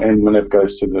anyone ever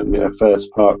goes to the first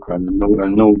parkrun and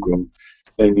inaugural,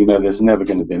 then there's never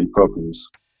going to be any problems.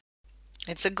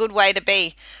 It's a good way to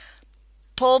be.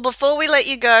 Paul, before we let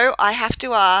you go, I have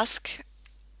to ask,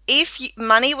 if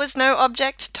money was no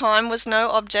object, time was no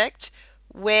object,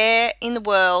 where in the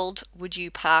world would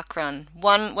you parkrun?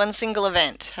 One single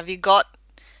event. Have you got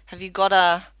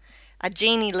a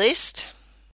genie list?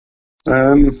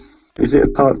 Is it a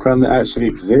parkrun that actually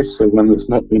exists or one that's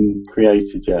not been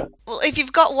created yet? Well, if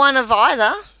you've got one of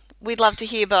either, we'd love to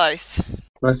hear both.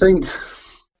 I think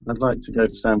I'd like to go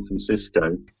to San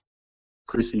Francisco.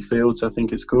 Chrissy Fields, I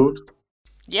think it's called.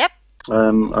 Yep.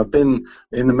 I've been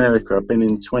in America. I've been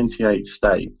in 28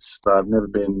 states, but I've never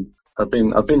been. I've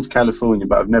been to California,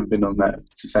 but I've never been on that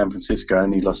to San Francisco.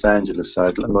 Only Los Angeles. So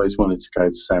I've always wanted to go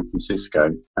to San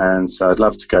Francisco, and so I'd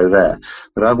love to go there.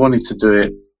 But I wanted to do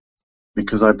it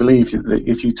because I believe that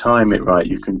if you time it right,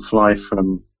 you can fly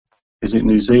from. Is it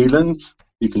New Zealand?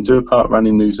 You can do a park run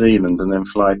in New Zealand and then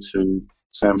fly to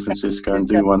San Francisco and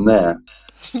do one there.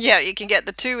 Yeah, you can get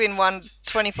the two in one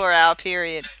 24-hour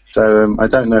period. So I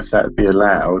don't know if that would be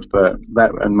allowed, but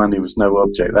that and money was no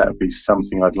object. That would be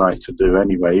something I'd like to do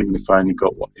anyway, even if I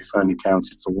only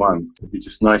counted for one. It'd be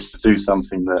just nice to do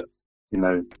something that,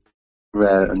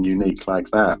 rare and unique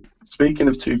like that. Speaking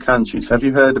of two countries, have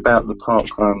you heard about the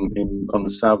parkrun on the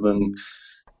southern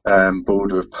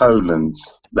border of Poland?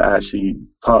 That actually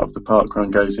part of the parkrun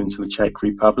goes into the Czech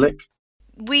Republic.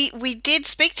 We did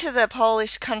speak to the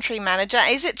Polish country manager.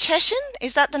 Is it Cheshin?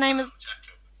 Is that the name of?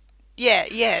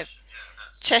 Yeah.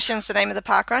 Cheshin's the name of the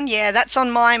parkrun. Yeah, that's on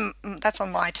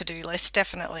my to-do list,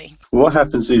 definitely. What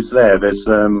happens is there's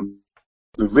the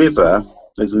river.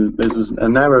 There's a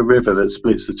narrow river that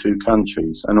splits the two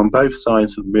countries, and on both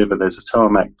sides of the river there's a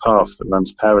tarmac path that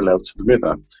runs parallel to the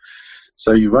river.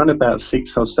 So you run about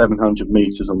 600 or 700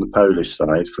 meters on the Polish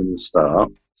side from the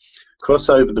start, cross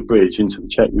over the bridge into the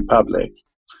Czech Republic,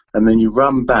 and then you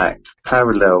run back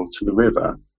parallel to the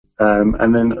river.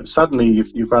 And then suddenly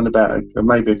you've run about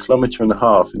maybe a kilometre and a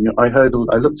half, and I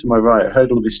looked to my right, I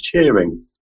heard all this cheering,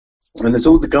 and there's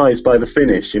all the guys by the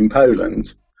finish in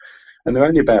Poland, and they're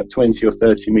only about 20 or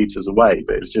 30 metres away,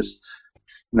 but it's just,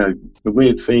 a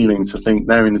weird feeling to think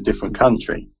they're in a different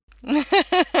country.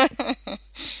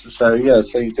 So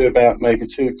you do about maybe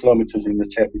 2 kilometres in the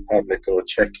Czech Republic, or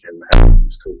Czechia, how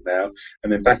it's called now,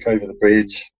 and then back over the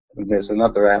bridge. And there's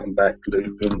another out and back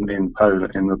loop in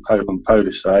Poland, on the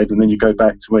Polish side, and then you go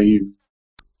back to where you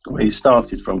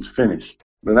started from to finish.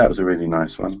 But that was a really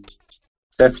nice one.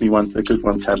 Definitely a good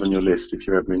one to have on your list if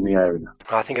you're ever in the area.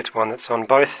 I think it's one that's on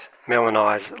both Mel and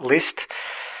I's list.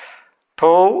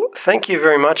 Paul, thank you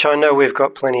very much. I know we've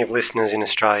got plenty of listeners in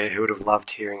Australia who would have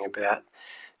loved hearing about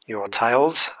your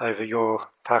tales over your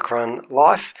parkrun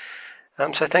life.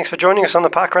 So thanks for joining us on the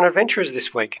Parkrun Adventurers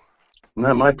this week.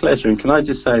 No, my pleasure. And can I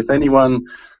just say, if anyone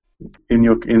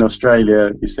in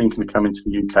Australia is thinking of coming to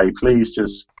the UK, please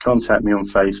just contact me on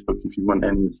Facebook if you want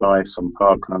any advice on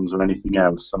parkruns or anything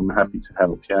else. I'm happy to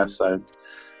help. Yeah, so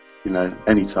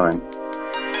anytime.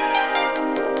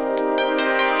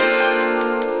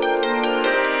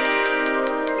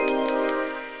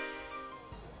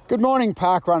 Good morning,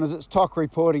 park runners. It's TOC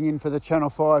reporting in for the Channel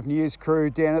 5 news crew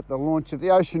down at the launch of the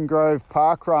Ocean Grove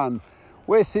Parkrun.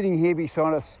 We're sitting here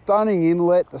beside a stunning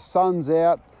inlet. The sun's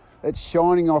out, it's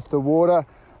shining off the water.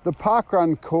 The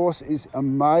parkrun course is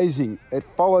amazing. It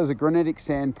follows a granitic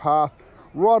sand path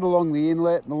right along the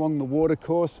inlet and along the water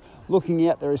course. Looking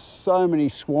out, there are so many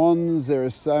swans, there are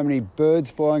so many birds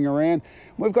flying around.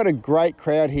 We've got a great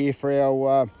crowd here for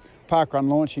our parkrun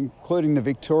launch, including the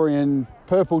Victorian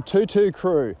Purple Tutu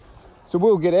crew. So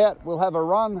we'll get out, we'll have a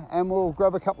run, and we'll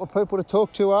grab a couple of people to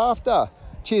talk to after.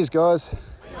 Cheers, guys.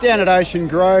 Down at Ocean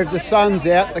Grove, the sun's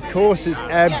out, the course is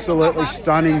absolutely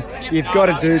stunning. You've got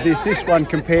to do this. This one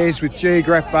compares with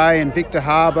Geograph Bay and Victor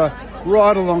Harbour,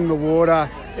 right along the water.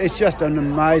 It's just an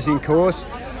amazing course.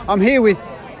 I'm here with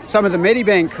some of the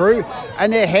Medibank crew,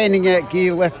 and they're handing out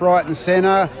gear left, right and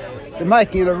centre. They're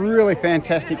making it a really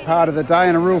fantastic part of the day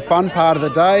and a real fun part of the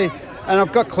day. And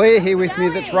I've got Claire here with me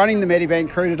that's running the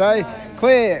Medibank crew today.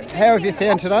 Claire, how have you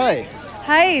found today?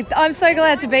 Hey, I'm so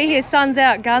glad to be here. Sun's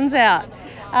out, guns out.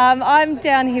 I'm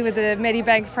down here with the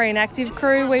Medibank Free and Active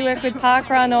crew. We work with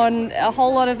Parkrun on a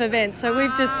whole lot of events. So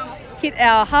we've just hit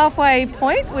our halfway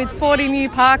point with 40 new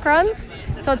parkruns.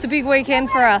 So it's a big weekend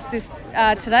for us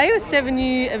today with 7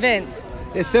 new events.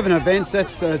 There's 7 events.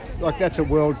 That's a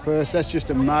world first. That's just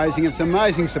amazing. It's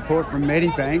amazing support from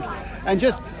Medibank, and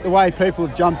just the way people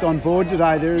have jumped on board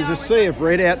today. There is a sea of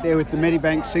red out there with the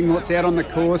Medibank singlets out on the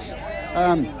course,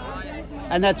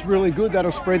 and that's really good.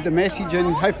 That'll spread the message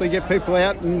and hopefully get people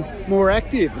out and more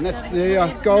active. And that's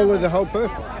the goal of the whole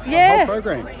purpose, the whole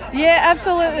program. Yeah,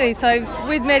 absolutely. So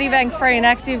with Medibank Free and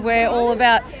Active, we're all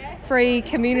about free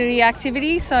community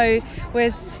activity, so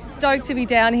we're stoked to be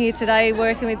down here today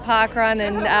working with Parkrun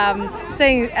and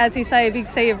seeing, as you say, a big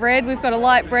sea of red. We've got a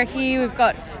light brekkie, we've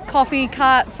got coffee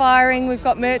cart firing, we've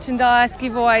got merchandise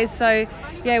giveaways, so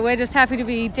yeah, we're just happy to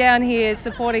be down here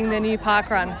supporting the new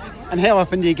Parkrun. And how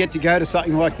often do you get to go to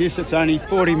something like this? It's only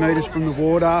 40 metres from the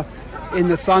water, in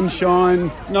the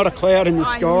sunshine, not a cloud in the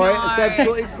sky. It's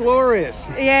absolutely glorious.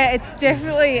 Yeah, it's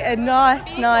definitely a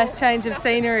nice change of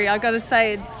scenery. I've got to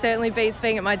say, it certainly beats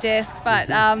being at my desk, but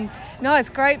no, it's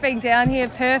great being down here.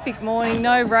 Perfect morning,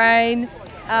 no rain,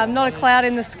 not a cloud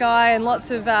in the sky, and lots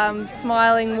of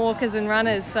smiling walkers and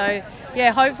runners. So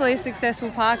yeah, hopefully a successful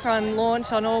parkrun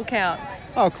launch on all counts.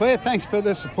 Oh, Claire, thanks for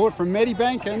the support from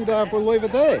Medibank, and we'll leave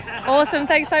it there. Awesome,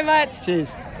 thanks so much.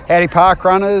 Cheers. Howdy park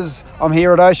runners, I'm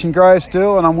here at Ocean Grove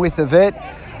still, and I'm with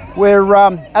Yvette. We're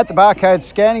at the barcode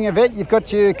scanning. Yvette, you've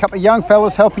got a couple of young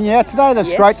fellas helping you out today.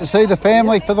 That's great to see the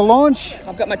family for the launch.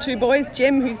 I've got my 2 boys,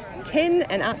 Jem who's 10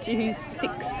 and Archie who's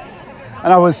 6.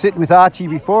 And I was sitting with Archie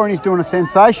before, and he's doing a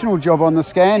sensational job on the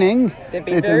scanning. They've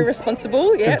been very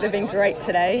responsible, they've been great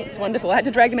today. It's wonderful. I had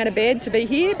to drag them out of bed to be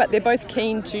here, but they're both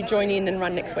keen to join in and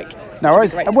run next week. No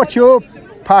worries. And what's your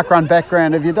parkrun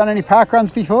background? Have you done any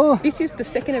parkruns before? This is the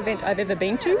second event I've ever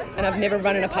been to, and I've never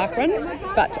run in a parkrun,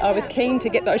 but I was keen to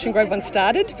get the Ocean Grove one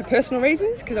started for personal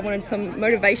reasons, because I wanted some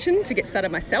motivation to get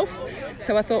started myself.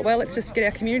 So I thought, well, let's just get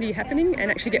our community happening and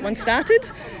actually get one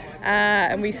started.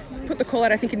 And we put the call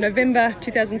out, I think, in November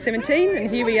 2017,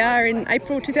 and here we are in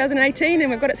April 2018,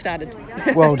 and we've got it started.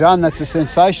 Well done. That's a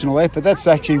sensational effort. That's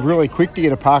actually really quick to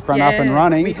get a parkrun up and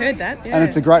running. We heard that, and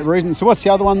it's a great reason. So what's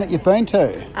the other one that you've been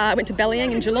to? I went to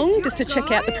Ballyang in Geelong just to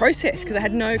check out the process, because I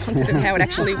had no concept of how it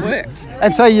actually worked.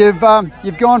 And so you've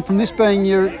gone from this being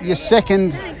your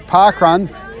second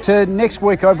parkrun to next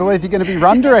week, I believe, you're going to be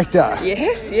run director.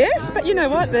 Yes, but you know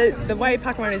what? The way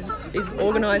parkrun is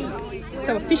organised, it's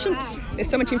so efficient. There's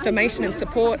so much information and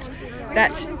support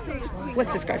that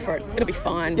let's just go for it. It'll be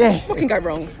fine. Yeah. What can go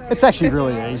wrong? It's actually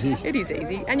really easy. It is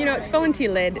easy. And it's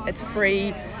volunteer-led, it's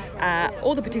free.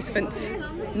 All the participants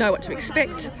know what to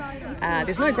expect.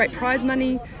 There's no great prize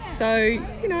money. So,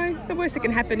 the worst that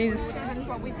can happen is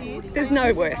there's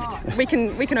no worst. We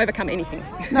can overcome anything.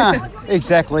 No,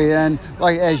 exactly. And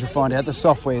as you find out, the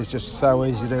software is just so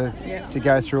easy to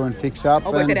go through and fix up.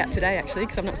 I'll work that out today, actually,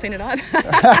 because I've not seen it either.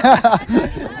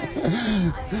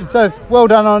 So, well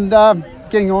done on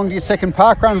getting along to your second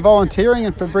parkrun, volunteering,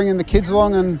 and for bringing the kids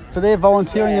along and for their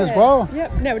volunteering as well.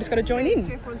 Yep, now we've just got to join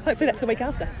in. Hopefully that's the week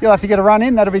after. You'll have to get a run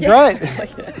in, that'll be great.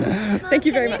 Thank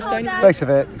you very much, Tony. Thanks,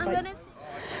 Yvette.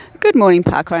 Good morning,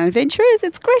 parkrun adventurers.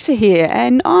 It's Grete here,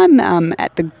 and I'm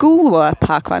at the Goolwa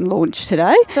parkrun launch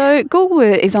today. So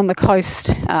Goolwa is on the coast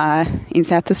in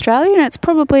South Australia, and it's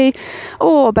probably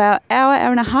about hour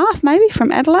and a half maybe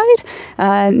from Adelaide,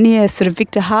 near sort of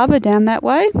Victor Harbour down that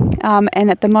way. And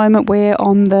at the moment we're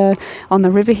on the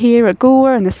river here at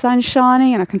Goolwa, and the sun's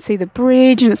shining, and I can see the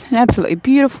bridge, and it's an absolutely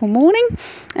beautiful morning.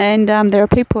 And there are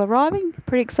people arriving.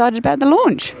 Pretty excited about the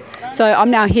launch. So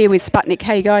I'm now here with Sputnik.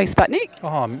 How are you going, Sputnik? Oh,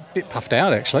 I'm a bit puffed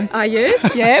out, actually. Are you?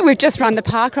 Yeah, we've just run the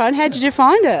parkrun. How did you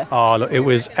find it? Oh, look, it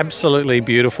was absolutely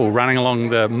beautiful running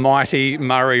along the mighty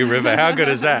Murray River. How good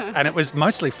is that? And it was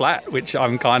mostly flat, which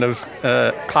I'm kind of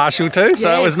partial to,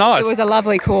 so it was nice. It was a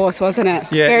lovely course, wasn't it?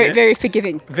 Yeah. Very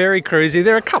forgiving. Very cruisy.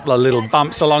 There are a couple of little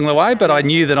bumps along the way, but I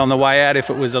knew that on the way out, if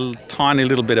it was a tiny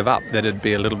little bit of up, that it'd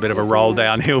be a little bit of a roll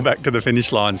downhill back to the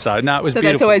finish line. So, no, it was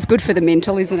beautiful. That's always good for the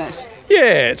mental, isn't it?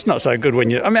 Yeah, it's not so good when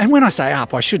you... I mean, when I say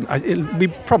up,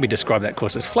 we'd probably describe that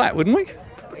course as flat, wouldn't we?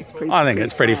 I think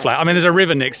it's pretty flat. I mean, there's a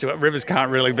river next to it. Rivers can't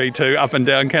really be too up and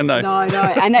down, can they? No.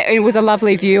 And it was a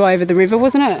lovely view over the river,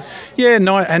 wasn't it? Yeah,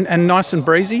 and nice and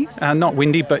breezy. Not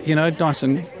windy, but, nice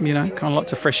and, kind of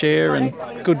lots of fresh air and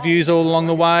good views all along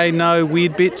the way. No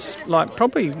weird bits. Like,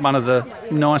 probably one of the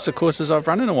nicer courses I've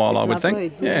run in a while, I would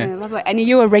think. Yeah, lovely. And are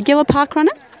you a regular park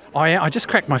runner? I just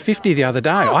cracked my 50 the other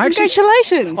day.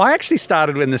 Congratulations. I actually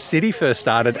started when the city first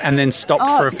started and then stopped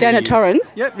for a few down years. at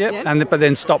Torrens? Yep. But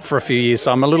then stopped for a few years,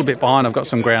 so I'm a little bit behind. I've got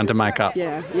some ground to make up.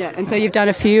 Yeah. And so you've done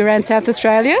a few around South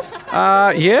Australia?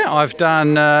 I've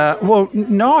done...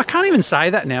 no, I can't even say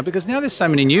that now because now there's so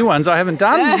many new ones I haven't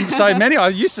done so many. I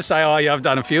used to say, I've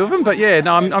done a few of them, but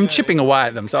I'm chipping away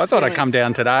at them. So I thought I'd come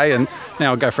down today and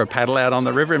now I'll go for a paddle out on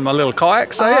the river in my little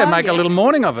kayak. So, make a little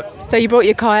morning of it. So you brought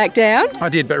your kayak down? I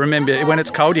did, but remember, when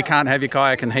it's cold, you can't have your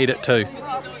kayak and heat it too.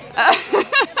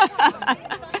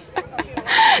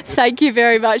 Thank you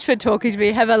very much for talking to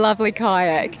me. Have a lovely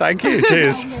kayak. Thank you.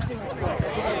 Cheers.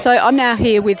 So I'm now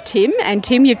here with Tim, and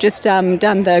Tim, you've just done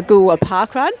the Goolwa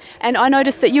parkrun, and I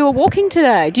noticed that you were walking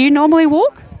today. Do you normally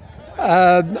walk?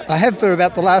 I have for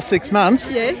about the last 6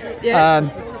 months. Yes, yeah.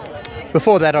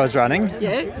 Before that, I was running.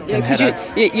 Yeah, because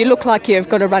you look like you've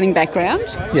got a running background.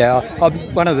 Yeah, I'm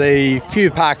one of the few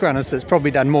park runners that's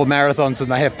probably done more marathons than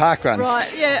they have park runs.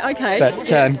 Right, yeah, okay. But,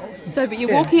 but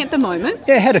you're walking at the moment?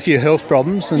 Yeah, had a few health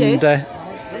problems, and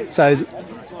so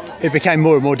it became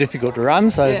more and more difficult to run,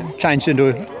 so changed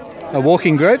into a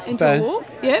walking group. Into a walk,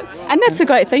 yeah. And that's the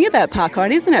great thing about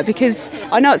parkrun, isn't it? Because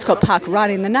I know it's got parkrun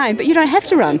in the name, but you don't have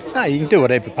to run. No, you can do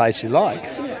whatever pace you like.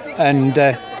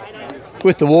 And...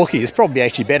 with the walking, it's probably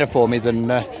actually better for me than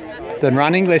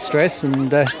running, less stress,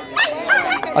 and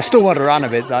I still want to run a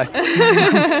bit though.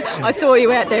 I saw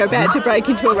you out there about to break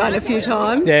into a run a few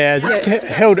times. Yeah.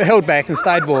 Held back and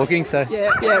stayed walking, so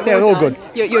well all done.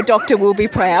 good. Your doctor will be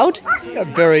proud.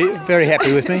 Very, very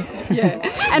happy with me. Yeah,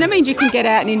 and it means you can get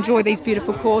out and enjoy these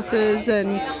beautiful courses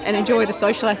and enjoy the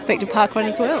social aspect of parkrun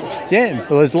as well. Yeah,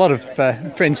 well, there's a lot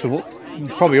of friends from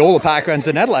probably all the parkruns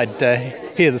in Adelaide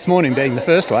here this morning being the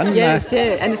first one. Yes,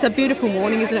 and it's a beautiful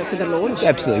morning, isn't it, for the launch?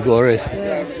 Absolutely glorious.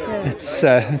 Yeah. It's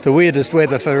the weirdest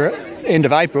weather for end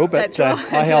of April, but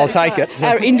right. I'll take it.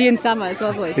 Our Indian summer is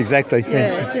lovely. Exactly.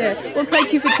 Yeah. Well,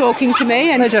 thank you for talking to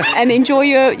me, and Pleasure. And enjoy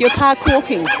your park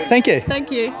walking. Thank you. Thank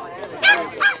you.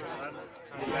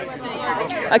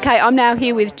 Okay, I'm now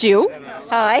here with Jill.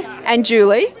 Hi. And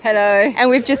Julie. Hello. And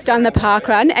we've just done the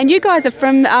parkrun, and you guys are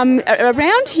from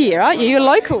around here, aren't you? You're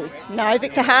local. No,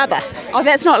 Victor Harbour. Oh,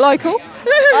 that's not local?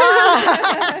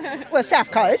 Well,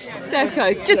 South Coast. South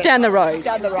Coast, just down the road.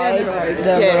 Down the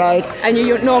road. And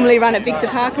you normally run at Victor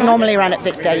Park? Normally run at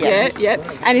Victor, yeah. Yeah.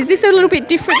 And is this a little bit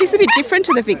different? This is a bit different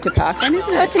to the Victor Park run, isn't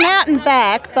it? Well, it's an out and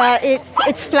back, but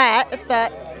it's flat,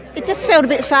 but it just felt a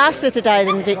bit faster today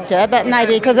than Victor, but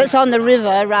maybe because it's on the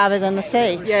river rather than the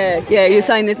sea. Yeah, you're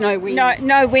saying there's no wind.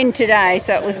 No wind today,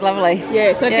 so it was lovely.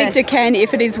 Yeah, so Victor can,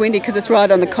 if it is windy, because it's right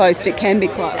on the coast, it can be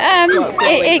quite...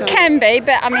 it can be,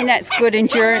 but I mean, that's good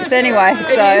endurance anyway,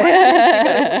 so...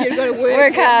 You've got to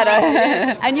work harder.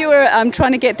 Yeah. And you were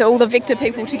trying to get all the Victor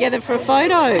people together for a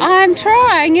photo. I'm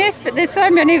trying, yes, but there's so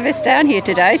many of us down here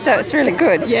today, so it's really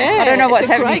good. Yeah. I don't know what's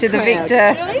happening to the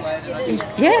Victor. Really?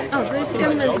 Yeah. Oh, Ruth,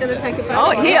 gentleman's going to take a photo.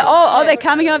 Oh, here. Oh, they're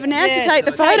coming over now to take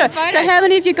the photo. Take the photo. So how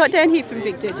many have you got down here from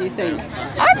Victor, do you think?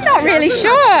 I'm not really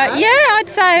sure. Yeah, I'd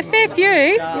say a fair few.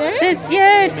 Yeah? There's,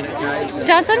 a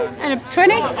dozen and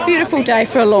 20. Beautiful day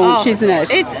for a launch, isn't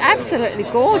it? It's absolutely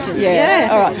gorgeous. Yeah.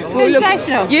 All right. Well,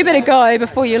 sensational. Look, you better go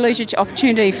before you lose your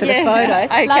opportunity for the photo.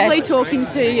 Okay. Lovely talking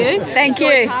to you. Thank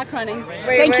Enjoy you. Park running.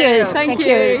 Thank you. Thank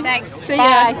you. Thanks. See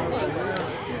Bye. ya.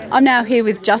 I'm now here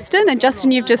with Justin, and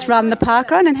Justin, you've just run the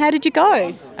parkrun, and how did you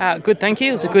go? Good, thank you.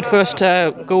 It was a good first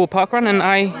Goolwa parkrun, and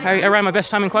I ran my best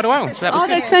time in quite a while, so that was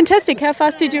good. That's fantastic. How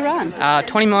fast did you run?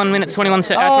 21 minutes,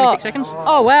 26 seconds.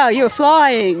 Oh, wow, you were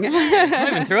flying.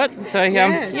 Moving through it, so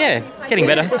getting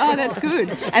better. Oh, that's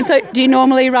good. And so do you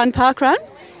normally run parkrun?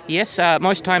 Yes,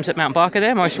 most times at Mount Barker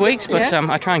there, most weeks, but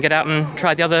I try and get out and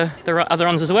try the other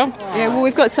runs as well. Yeah, well,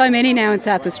 we've got so many now in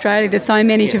South Australia. There's so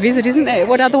many to visit, isn't there?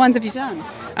 What other ones have you done?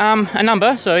 A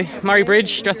number, so Murray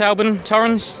Bridge, Strathalbyn,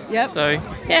 Torrens. Yep. So,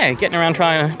 getting around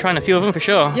trying a few of them for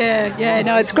sure. Yeah,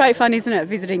 no, it's great fun, isn't it,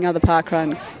 visiting other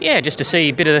parkruns? Yeah, just to see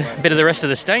a bit of the rest of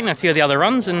the state and a few of the other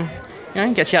runs, and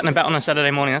gets you out and about on a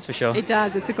Saturday morning, that's for sure. It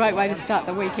does. It's a great way to start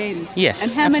the weekend. Yes,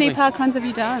 And how many parkruns have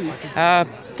you done?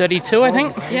 32, I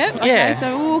think. Yep. Okay,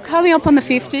 so we're coming up on the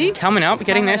 50. Coming up,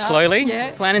 getting there slowly.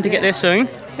 Yeah. Planning to get there soon.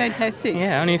 Fantastic.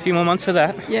 Yeah, only a few more months for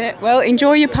that. Yeah, well,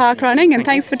 enjoy your park running, and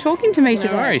thanks for talking to me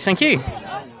today. No worries, thank you.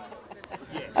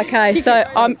 Okay, so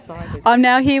I'm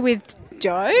now here with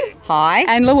Joe. Hi.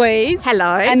 And Louise.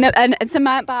 Hello. And it's a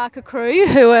Mount Barker crew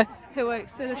who are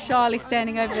sort of shyly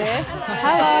standing over there.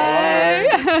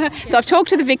 Hello. So I've talked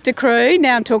to the Victor crew,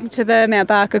 now I'm talking to the Mount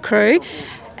Barker crew.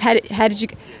 How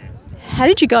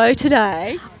did you go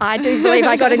today? I do believe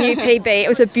I got a new PB. It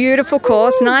was a beautiful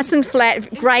course, nice and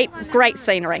flat, great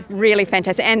scenery, really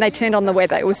fantastic. And they turned on the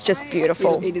weather. It was just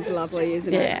beautiful. It is lovely,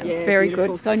 isn't it? Yeah, very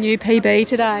beautiful. good. So new PB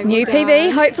today. New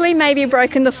PB, hopefully maybe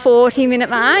broken the 40-minute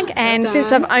mark. And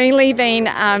since I've only been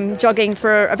jogging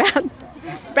for about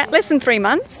less than 3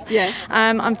 months,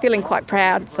 I'm feeling quite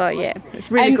proud. So, it's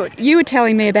really good. You were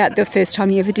telling me about the first time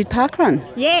you ever did parkrun.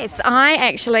 Yes, I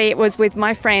actually was with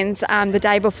my friends the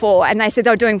day before, and they said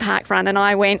they were doing parkrun, and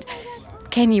I went,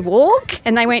 can you walk?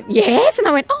 And they went, yes. And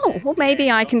I went, oh, well, maybe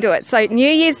I can do it. So New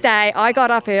Year's Day, I got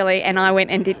up early and I went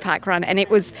and did parkrun, and it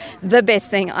was the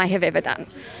best thing I have ever done.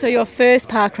 So your first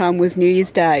parkrun was New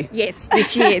Year's Day? Yes,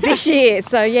 this year.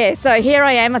 So here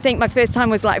I am. I think my first time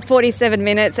was like 47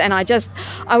 minutes, and I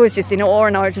was just in awe,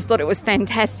 and I just thought it was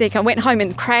fantastic. I went home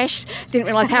and crashed, didn't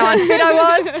realise how unfit I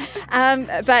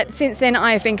was. But since then,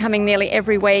 I have been coming nearly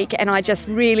every week, and I just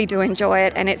really do enjoy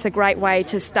it, and it's a great way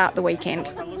to start the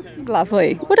weekend.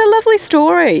 Lovely. What a lovely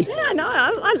story. Yeah, no,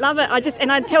 I love it.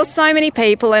 I tell so many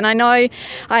people, and I know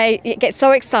I get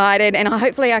so excited, and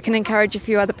hopefully I can encourage a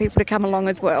few other people to come along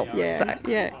as well.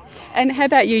 Yeah. And how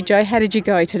about you, Jo? How did you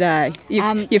go today?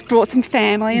 You've brought some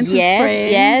family and some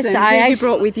friends. Yes, and who you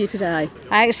brought with you today?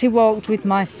 I actually walked with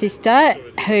my sister,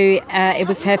 who it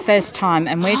was her first time,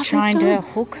 and we're trying to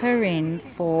hook her in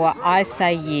for, I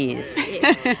say, years.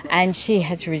 And she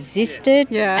has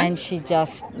resisted, and she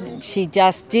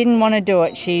just didn't want to do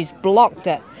it. She's blocked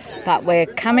it. But we're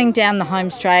coming down the home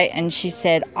straight, and she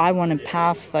said, I want to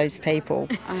pass those people.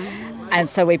 And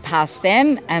so we passed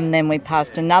them, and then we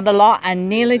passed another lot, and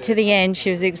nearly to the end,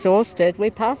 she was exhausted. We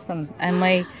passed them,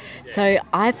 so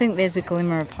I think there's a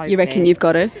glimmer of hope. You reckon you've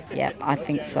got her? Yeah, I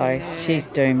think so. She's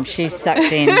doomed. She's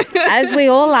sucked in, as we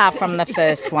all are from the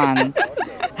first one.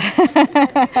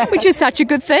 Which is such a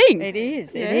good thing. It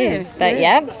is.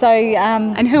 But so...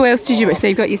 and who else did you... So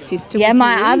you've got your sister with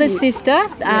my you? other sister,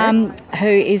 who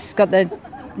is got the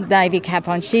navy cap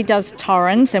on. She does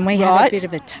Torrens, and we have a bit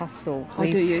of a tussle.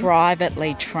 We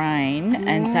privately train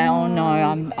and say, oh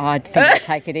no, I think I'll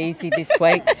take it easy this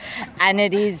week. And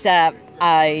it is a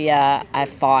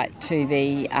fight to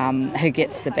the who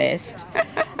gets the best.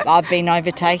 I've been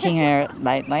overtaking her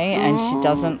lately, and she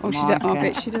doesn't like it. I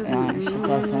bet she doesn't. No, she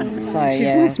doesn't. So she's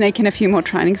going to sneak in a few more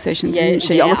training sessions, isn't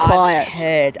she, on the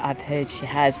quiet? I've heard she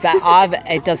has, but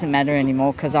it doesn't matter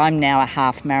anymore because I'm now a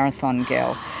half marathon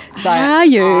girl. So are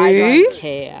you? I don't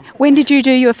care. When did you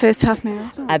do your first half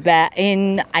marathon? About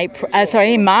in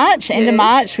March. End of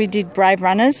March, we did Brave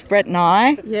Runners, Brett and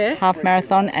I, half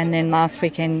marathon, and then last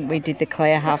weekend we did the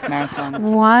Clare half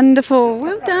marathon. Wonderful,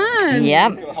 well done.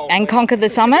 Yep, and Conquer the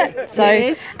Summit.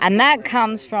 So, and that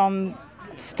comes from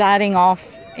starting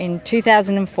off in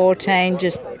 2014,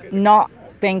 just not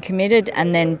being committed,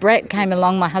 and then Brett came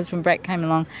along. My husband Brett came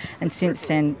along, and since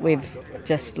then we've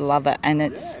just love it, and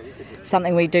it's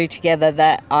something we do together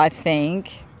that I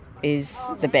think is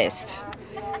the best.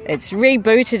 It's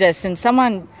rebooted us, and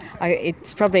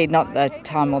it's probably not the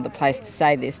time or the place to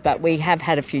say this, but we have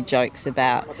had a few jokes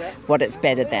about what it's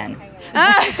better than.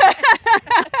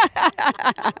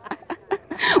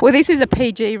 Well, this is a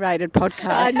PG-rated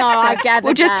podcast. No, I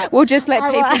gathered We'll just let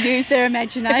people use their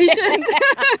imagination.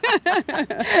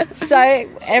 So,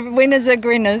 winners are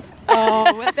grinners. Oh,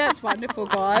 well, that's wonderful,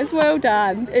 guys. Well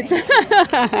done.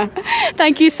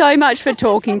 Thank you so much for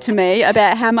talking to me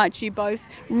about how much you both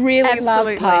really love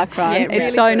parkrun. Yeah, it's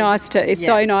really so do. nice to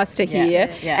so nice to hear.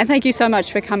 Yeah. And thank you so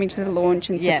much for coming to the launch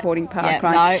and supporting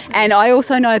parkrun. No. And I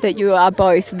also know that you are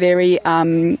both very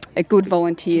good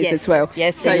volunteers as well.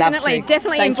 Yes, So we love Definitely, to.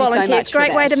 definitely Thank you so volunteer. much It's a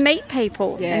great for way that. to meet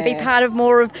people and be Yeah. part of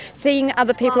more of seeing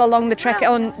other people along the track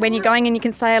on when you're going and you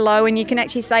can say hello and you can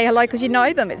actually say hello because you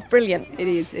know them. It's brilliant. It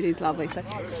is lovely. So,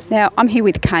 now I'm here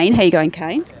with Kane. How you going,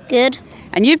 Kane? Good.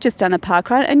 And you've just done a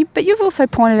parkrun, but you've also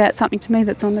pointed out something to me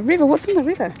that's on the river. What's on the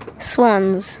river?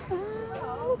 Swans.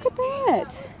 Look at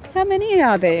that. How many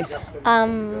are there?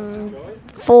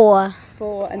 4.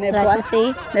 4, and they're That I can black.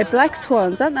 see. They're black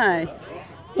swans, aren't they?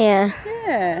 Yeah.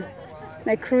 Yeah.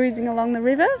 They're cruising along the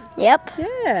river. Yep.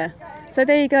 Yeah. So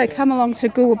there you go. Come along to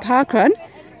Goolwa Parkrun.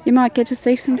 You might get to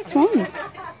see some swans.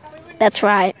 That's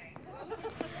right.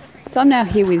 So I'm now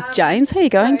here with James. How are you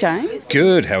going, James?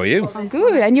 Good, how are you? I'm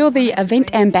good. And you're the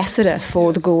event ambassador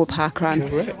for the Goolwa Parkrun.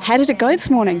 Correct. How did it go this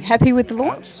morning? Happy with the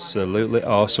launch? Absolutely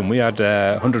awesome. We had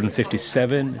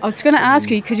 157. I was going to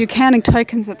ask you because you're counting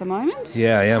tokens at the moment.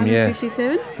 Yeah, I am,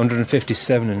 157?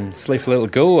 157 and sleep a little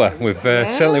Goolwa. We've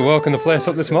certainly woken the place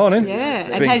up this morning. Yeah.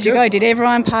 It's And been how did you good. go? Did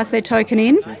everyone pass their token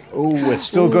in? Oh, we're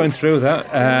still going through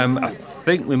that. I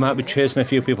think we might be chasing a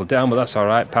few people down, but that's all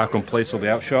right. Parkrun Police will be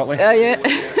out shortly. Oh, yeah.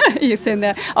 You send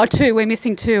that. Oh, 2. We're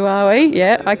missing 2, are we?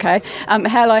 Yeah, okay.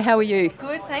 Hello, how are you?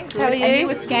 Good, thanks. Good. How are you? And you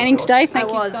were scanning today. Thank I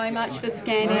you was. so much for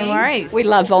scanning. No worries. We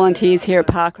love volunteers here at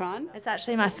Parkrun. It's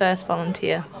actually my first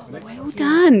volunteer. Well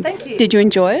done. Thank you. Did you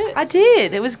enjoy it? I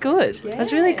did. It was good. It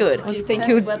was really good. Do you think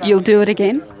you'll do it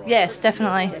again? Yes,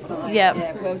 definitely.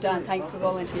 Yeah. Well done. Thanks for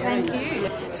volunteering. Thank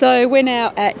you. So we're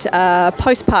now at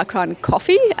Post Parkrun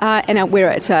Coffee and we're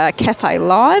at Cafe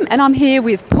Lime, and I'm here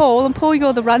with Paul. And Paul,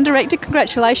 you're the run director.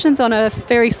 Congratulations on a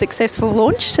very successful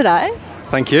launch today.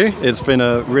 Thank you. It's been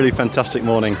a really fantastic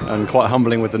morning and quite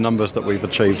humbling with the numbers that we've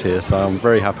achieved here, so I'm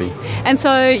very happy. And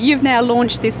so you've now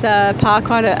launched this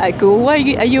parkrun at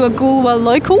Goolwa. Are you a Goolwa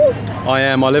local? I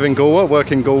am. I live in Goolwa,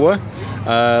 work in Goolwa.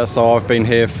 So I've been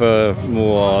here for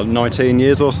 19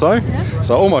 years or so. Yeah.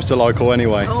 So almost a local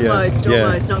anyway. Almost,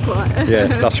 not quite. Yeah,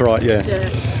 that's right, yeah.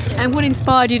 And what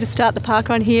inspired you to start the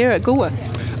parkrun here at Goolwa?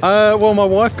 Well, my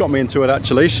wife got me into it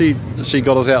actually. She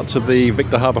got us out to the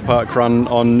Victor Harbour Park Run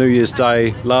on New Year's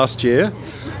Day last year,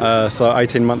 so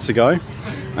 18 months ago.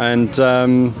 And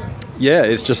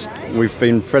it's just, we've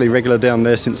been fairly regular down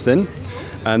there since then.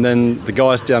 And then the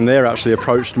guys down there actually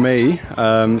approached me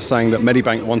saying that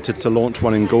Medibank wanted to launch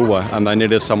one in Goolwa and they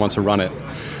needed someone to run it.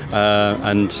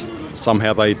 And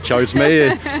somehow they chose me.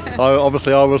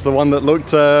 Obviously I was the one that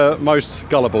looked most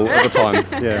gullible at the time,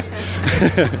 yeah.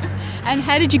 And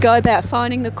how did you go about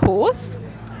finding the course?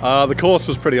 The course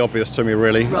was pretty obvious to me,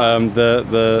 really.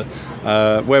 Right.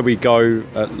 Where we go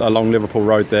along Liverpool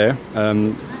Road there,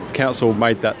 council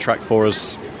made that track for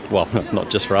us. Well, not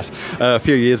just for us, a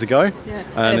few years ago. Yeah.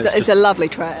 And it's a lovely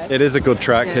track. It is a good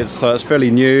track. Yeah. It's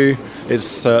fairly new.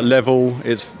 It's level.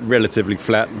 It's relatively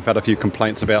flat. We've had a few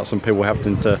complaints about some people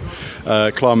having to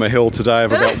climb a hill today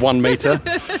of about 1 metre.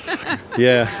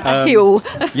 Yeah. A hill.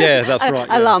 Yeah, that's right.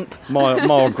 A lump.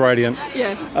 Mild gradient.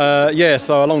 Yeah.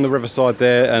 So along the riverside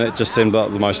there, and it just seemed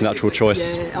like the most natural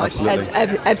choice. Yeah, absolutely.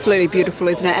 It's absolutely beautiful,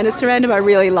 isn't it? And it's surrounded by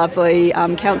really lovely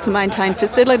council-maintained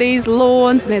facilities,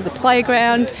 lawns, and there's a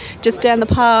playground just down the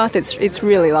path. It's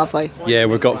really lovely. Yeah,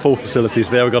 we've got full facilities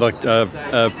there. We've got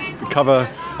a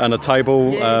cover and a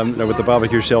table with the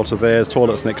barbecue shelter there,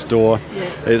 toilets next door.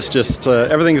 Yes. It's just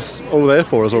everything's all there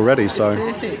for us already. So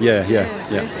perfect. Yeah.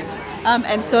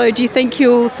 And so do you think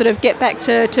you'll sort of get back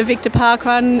to Victor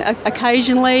Parkrun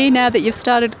occasionally now that you've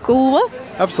started Goolwa?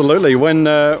 Absolutely. When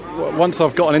once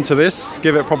I've gotten into this,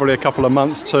 give it probably a couple of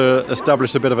months to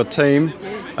establish a bit of a team,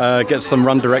 get some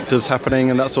run directors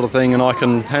happening and that sort of thing, and I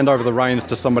can hand over the reins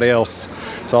to somebody else.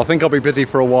 So I think I'll be busy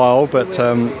for a while, but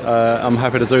I'm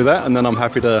happy to do that, and then I'm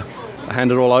happy to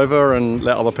hand it all over and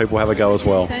let other people have a go as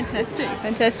well.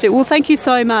 Fantastic. Well, thank you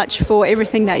so much for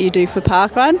everything that you do for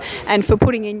Parkrun and for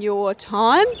putting in your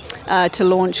time to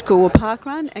launch Goolwa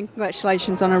Parkrun, and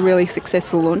congratulations on a really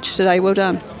successful launch today. Well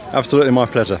done. Absolutely, my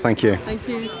pleasure. Thank you. Thank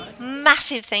you.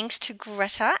 Massive thanks to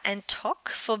Grete and TOC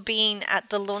for being at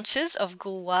the launches of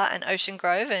Goolwa and Ocean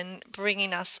Grove and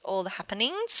bringing us all the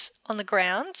happenings on the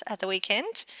ground at the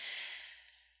weekend.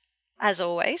 As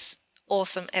always,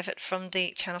 awesome effort from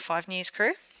the Channel 5 news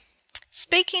crew.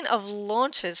 Speaking of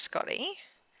launches, Scotty,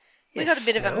 we got a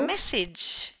bit of a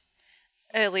message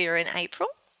earlier in April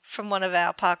from one of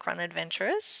our parkrun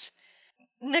adventurers.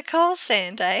 Nicole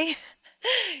Sanday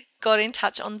got in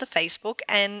touch on the Facebook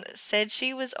and said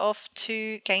she was off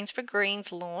to Gainsborough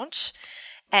Green's launch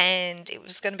and it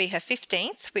was going to be her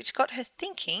 15th, which got her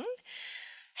thinking,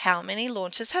 how many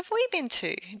launches have we been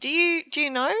to? Do you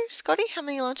know, Scotty, how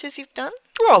many launches you've done?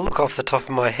 Well, look off the top of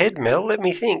my head, Mel. Let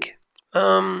me think.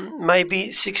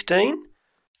 Maybe 16?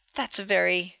 That's a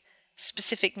very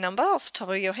specific number off the top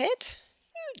of your head.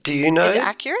 Do you know? Is it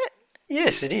accurate?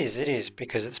 Yes, it is,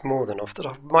 because it's more than off the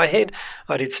top of my head.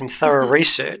 I did some thorough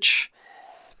research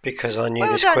because I knew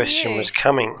this question was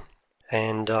coming,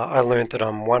 and I learnt that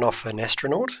I'm one off an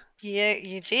astronaut. Yeah,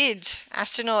 you did.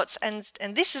 Astronauts,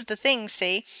 and this is the thing,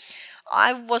 see,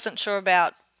 I wasn't sure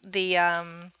about the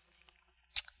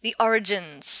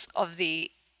origins of the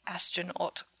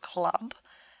astronaut club.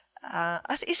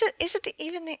 I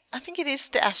think it is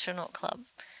the astronaut club.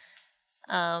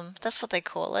 That's what they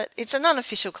call it. It's an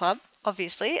unofficial club,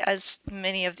 obviously, as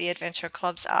many of the adventure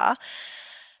clubs are.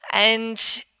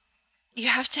 And you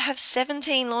have to have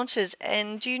 17 launches.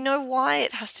 And do you know why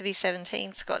it has to be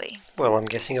 17, Scotty? Well, I'm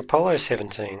guessing Apollo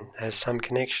 17 has some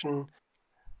connection.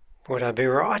 Would I be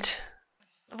right?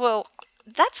 Well,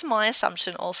 that's my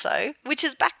assumption also, which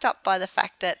is backed up by the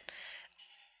fact that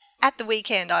at the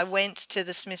weekend I went to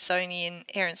the Smithsonian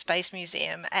Air and Space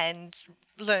Museum and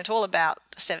learnt all about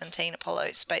the 17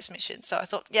 Apollo space missions. So I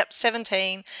thought, yep,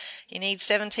 17, you need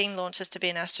 17 launches to be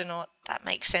an astronaut. That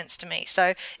makes sense to me.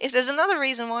 So if there's another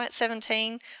reason why it's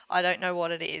 17, I don't know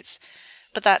what it is.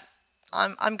 But that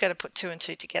I'm going to put 2 and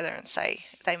 2 together and say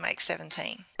they make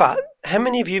 17. But how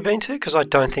many have you been to? Because I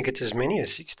don't think it's as many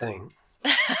as 16.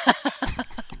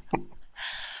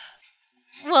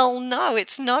 Well, no,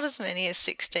 it's not as many as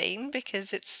 16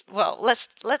 because it's, well,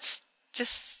 let's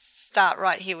just start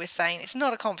right here with saying it's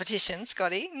not a competition,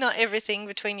 Scotty. Not everything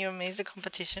between you and me is a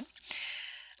competition.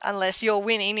 Unless you're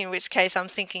winning, in which case I'm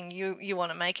thinking you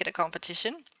want to make it a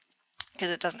competition because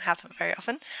it doesn't happen very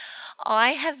often.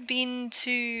 I have been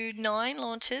to 9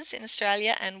 launches in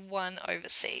Australia and 1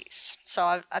 overseas. So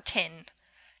I've 10.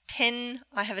 10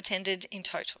 I have attended in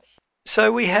total.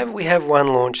 So we have one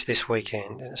launch this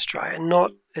weekend in Australia.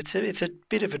 It's a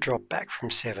bit of a drop back from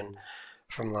 7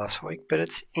 from last week, but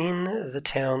it's in the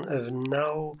town of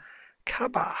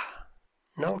Nulkaba.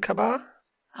 Nulkaba?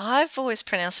 I've always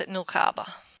pronounced it Nulkaba.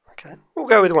 Okay, we'll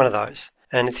go with one of those.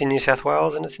 And it's in New South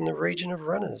Wales and it's in the region of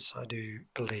runners, I do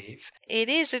believe. It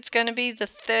is. It's going to be the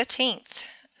 13th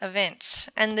event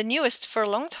and the newest for a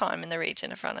long time in the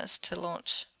region of runners to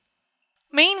launch.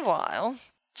 Meanwhile,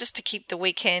 just to keep the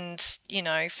weekend,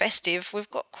 festive, we've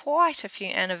got quite a few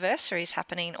anniversaries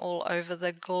happening all over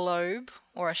the globe,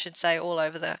 or I should say all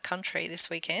over the country this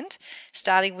weekend.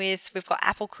 Starting with, we've got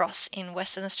Applecross in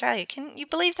Western Australia. Can you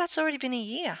believe that's already been a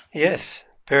year? Yes,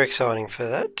 very exciting for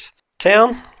that.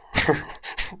 Town?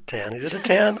 Town, is it a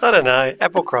town? I don't know.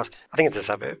 Applecross. I think it's a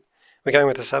suburb. We're going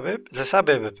with a suburb? It's a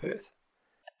suburb of Perth.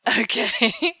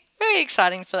 Okay. Very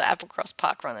exciting for the Applecross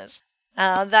park runners.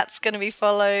 That's going to be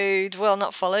followed, well,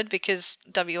 not followed because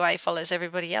WA follows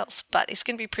everybody else, but it's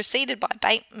going to be preceded by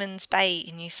Bateman's Bay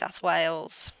in New South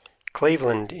Wales.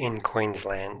 Cleveland in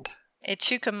Queensland.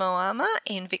 Echuca-Moama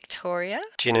in Victoria.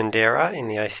 Ginninderra in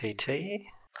the ACT.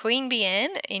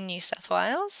 Queanbeyan in New South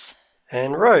Wales.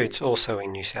 And Rhodes also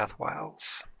in New South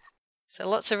Wales. So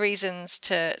lots of reasons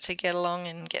to get along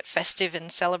and get festive and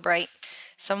celebrate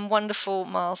some wonderful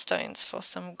milestones for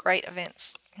some great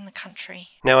events in the country.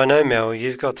 Now, I know, Mel,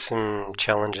 you've got some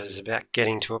challenges about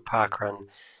getting to a parkrun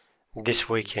this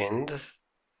weekend.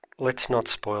 Let's not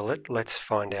spoil it. Let's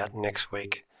find out next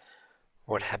week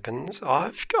what happens.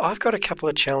 I've got a couple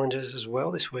of challenges as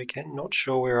well this weekend. Not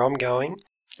sure where I'm going.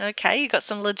 Okay, you got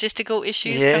some logistical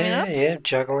issues coming up? Yeah,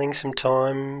 juggling some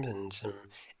time and some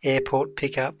airport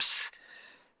pickups.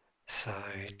 So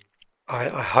I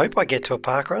hope I get to a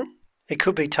parkrun. It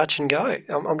could be touch and go.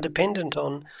 I'm dependent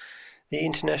on the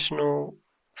international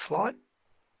flight,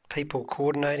 people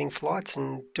coordinating flights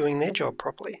and doing their job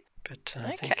properly. But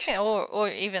okay, or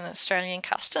even Australian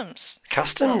customs.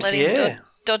 Customs, not yeah.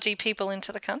 Dodgy people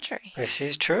into the country. This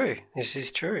is true.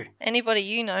 Anybody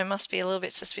you know must be a little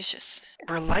bit suspicious.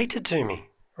 Related to me.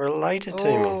 Well,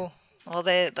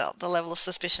 the level of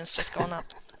suspicion's just gone up.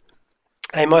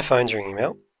 Hey, my phone's ringing,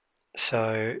 Mel.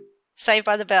 So... Saved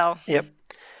by the bell. Yep.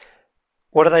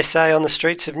 What do they say on the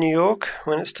streets of New York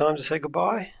when it's time to say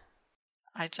goodbye?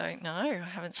 I don't know. I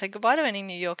haven't said goodbye to any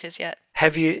New Yorkers yet.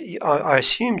 Have you? I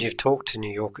assumed you've talked to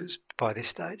New Yorkers by this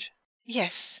stage.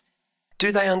 Yes.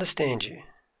 Do they understand you?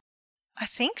 I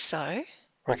think so.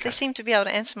 Okay. They seem to be able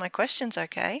to answer my questions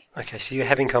okay. Okay, so you're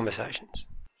having conversations?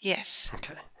 Yes.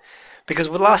 Okay. Because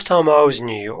the last time I was in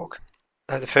New York,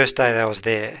 the first day that I was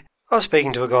there, I was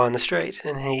speaking to a guy on the street,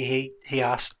 and he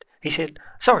said,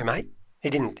 "Sorry, mate." He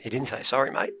didn't say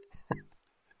sorry, mate.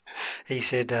 He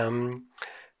said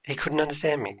he couldn't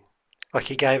understand me. Like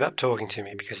he gave up talking to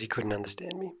me because he couldn't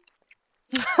understand me.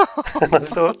 And I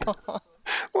thought,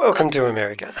 welcome to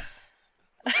America.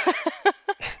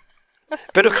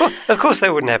 But of course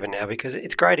that wouldn't happen now because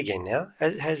it's great again now.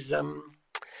 Has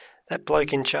that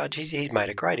bloke in charge, he's made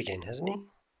it great again, hasn't he?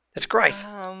 It's great.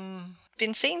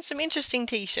 Been seeing some interesting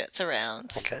T-shirts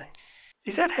around. Okay.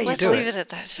 Is that how you Let's do it? leave it at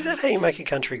that. Is that how you make a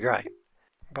country great?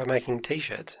 By making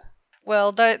T-shirts?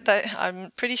 Well,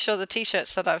 I'm pretty sure the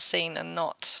T-shirts that I've seen are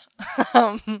not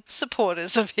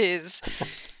supporters of his.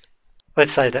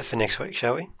 Let's save that for next week,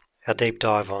 shall we? Our deep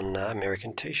dive on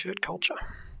American T-shirt culture.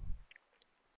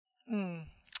 Well,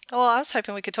 I was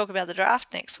hoping we could talk about the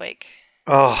draft next week.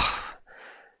 Oh,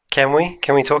 can we?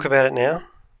 Can we talk about it now?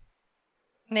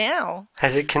 Now?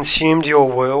 Has it consumed your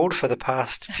world for the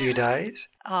past few days?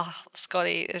 Oh,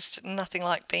 Scotty, there's nothing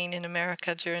like being in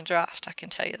America during draft, I can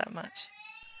tell you that much.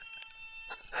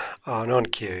 Oh, and on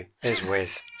cue. There's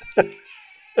Wes.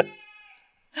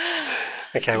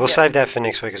 Okay, we'll save that for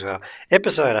next week as well.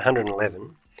 Episode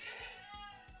 111.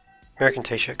 American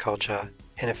T-shirt culture,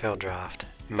 NFL draft,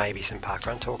 maybe some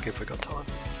parkrun talk if we've got time.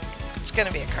 It's going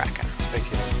to be a cracker. Speak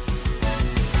to you then.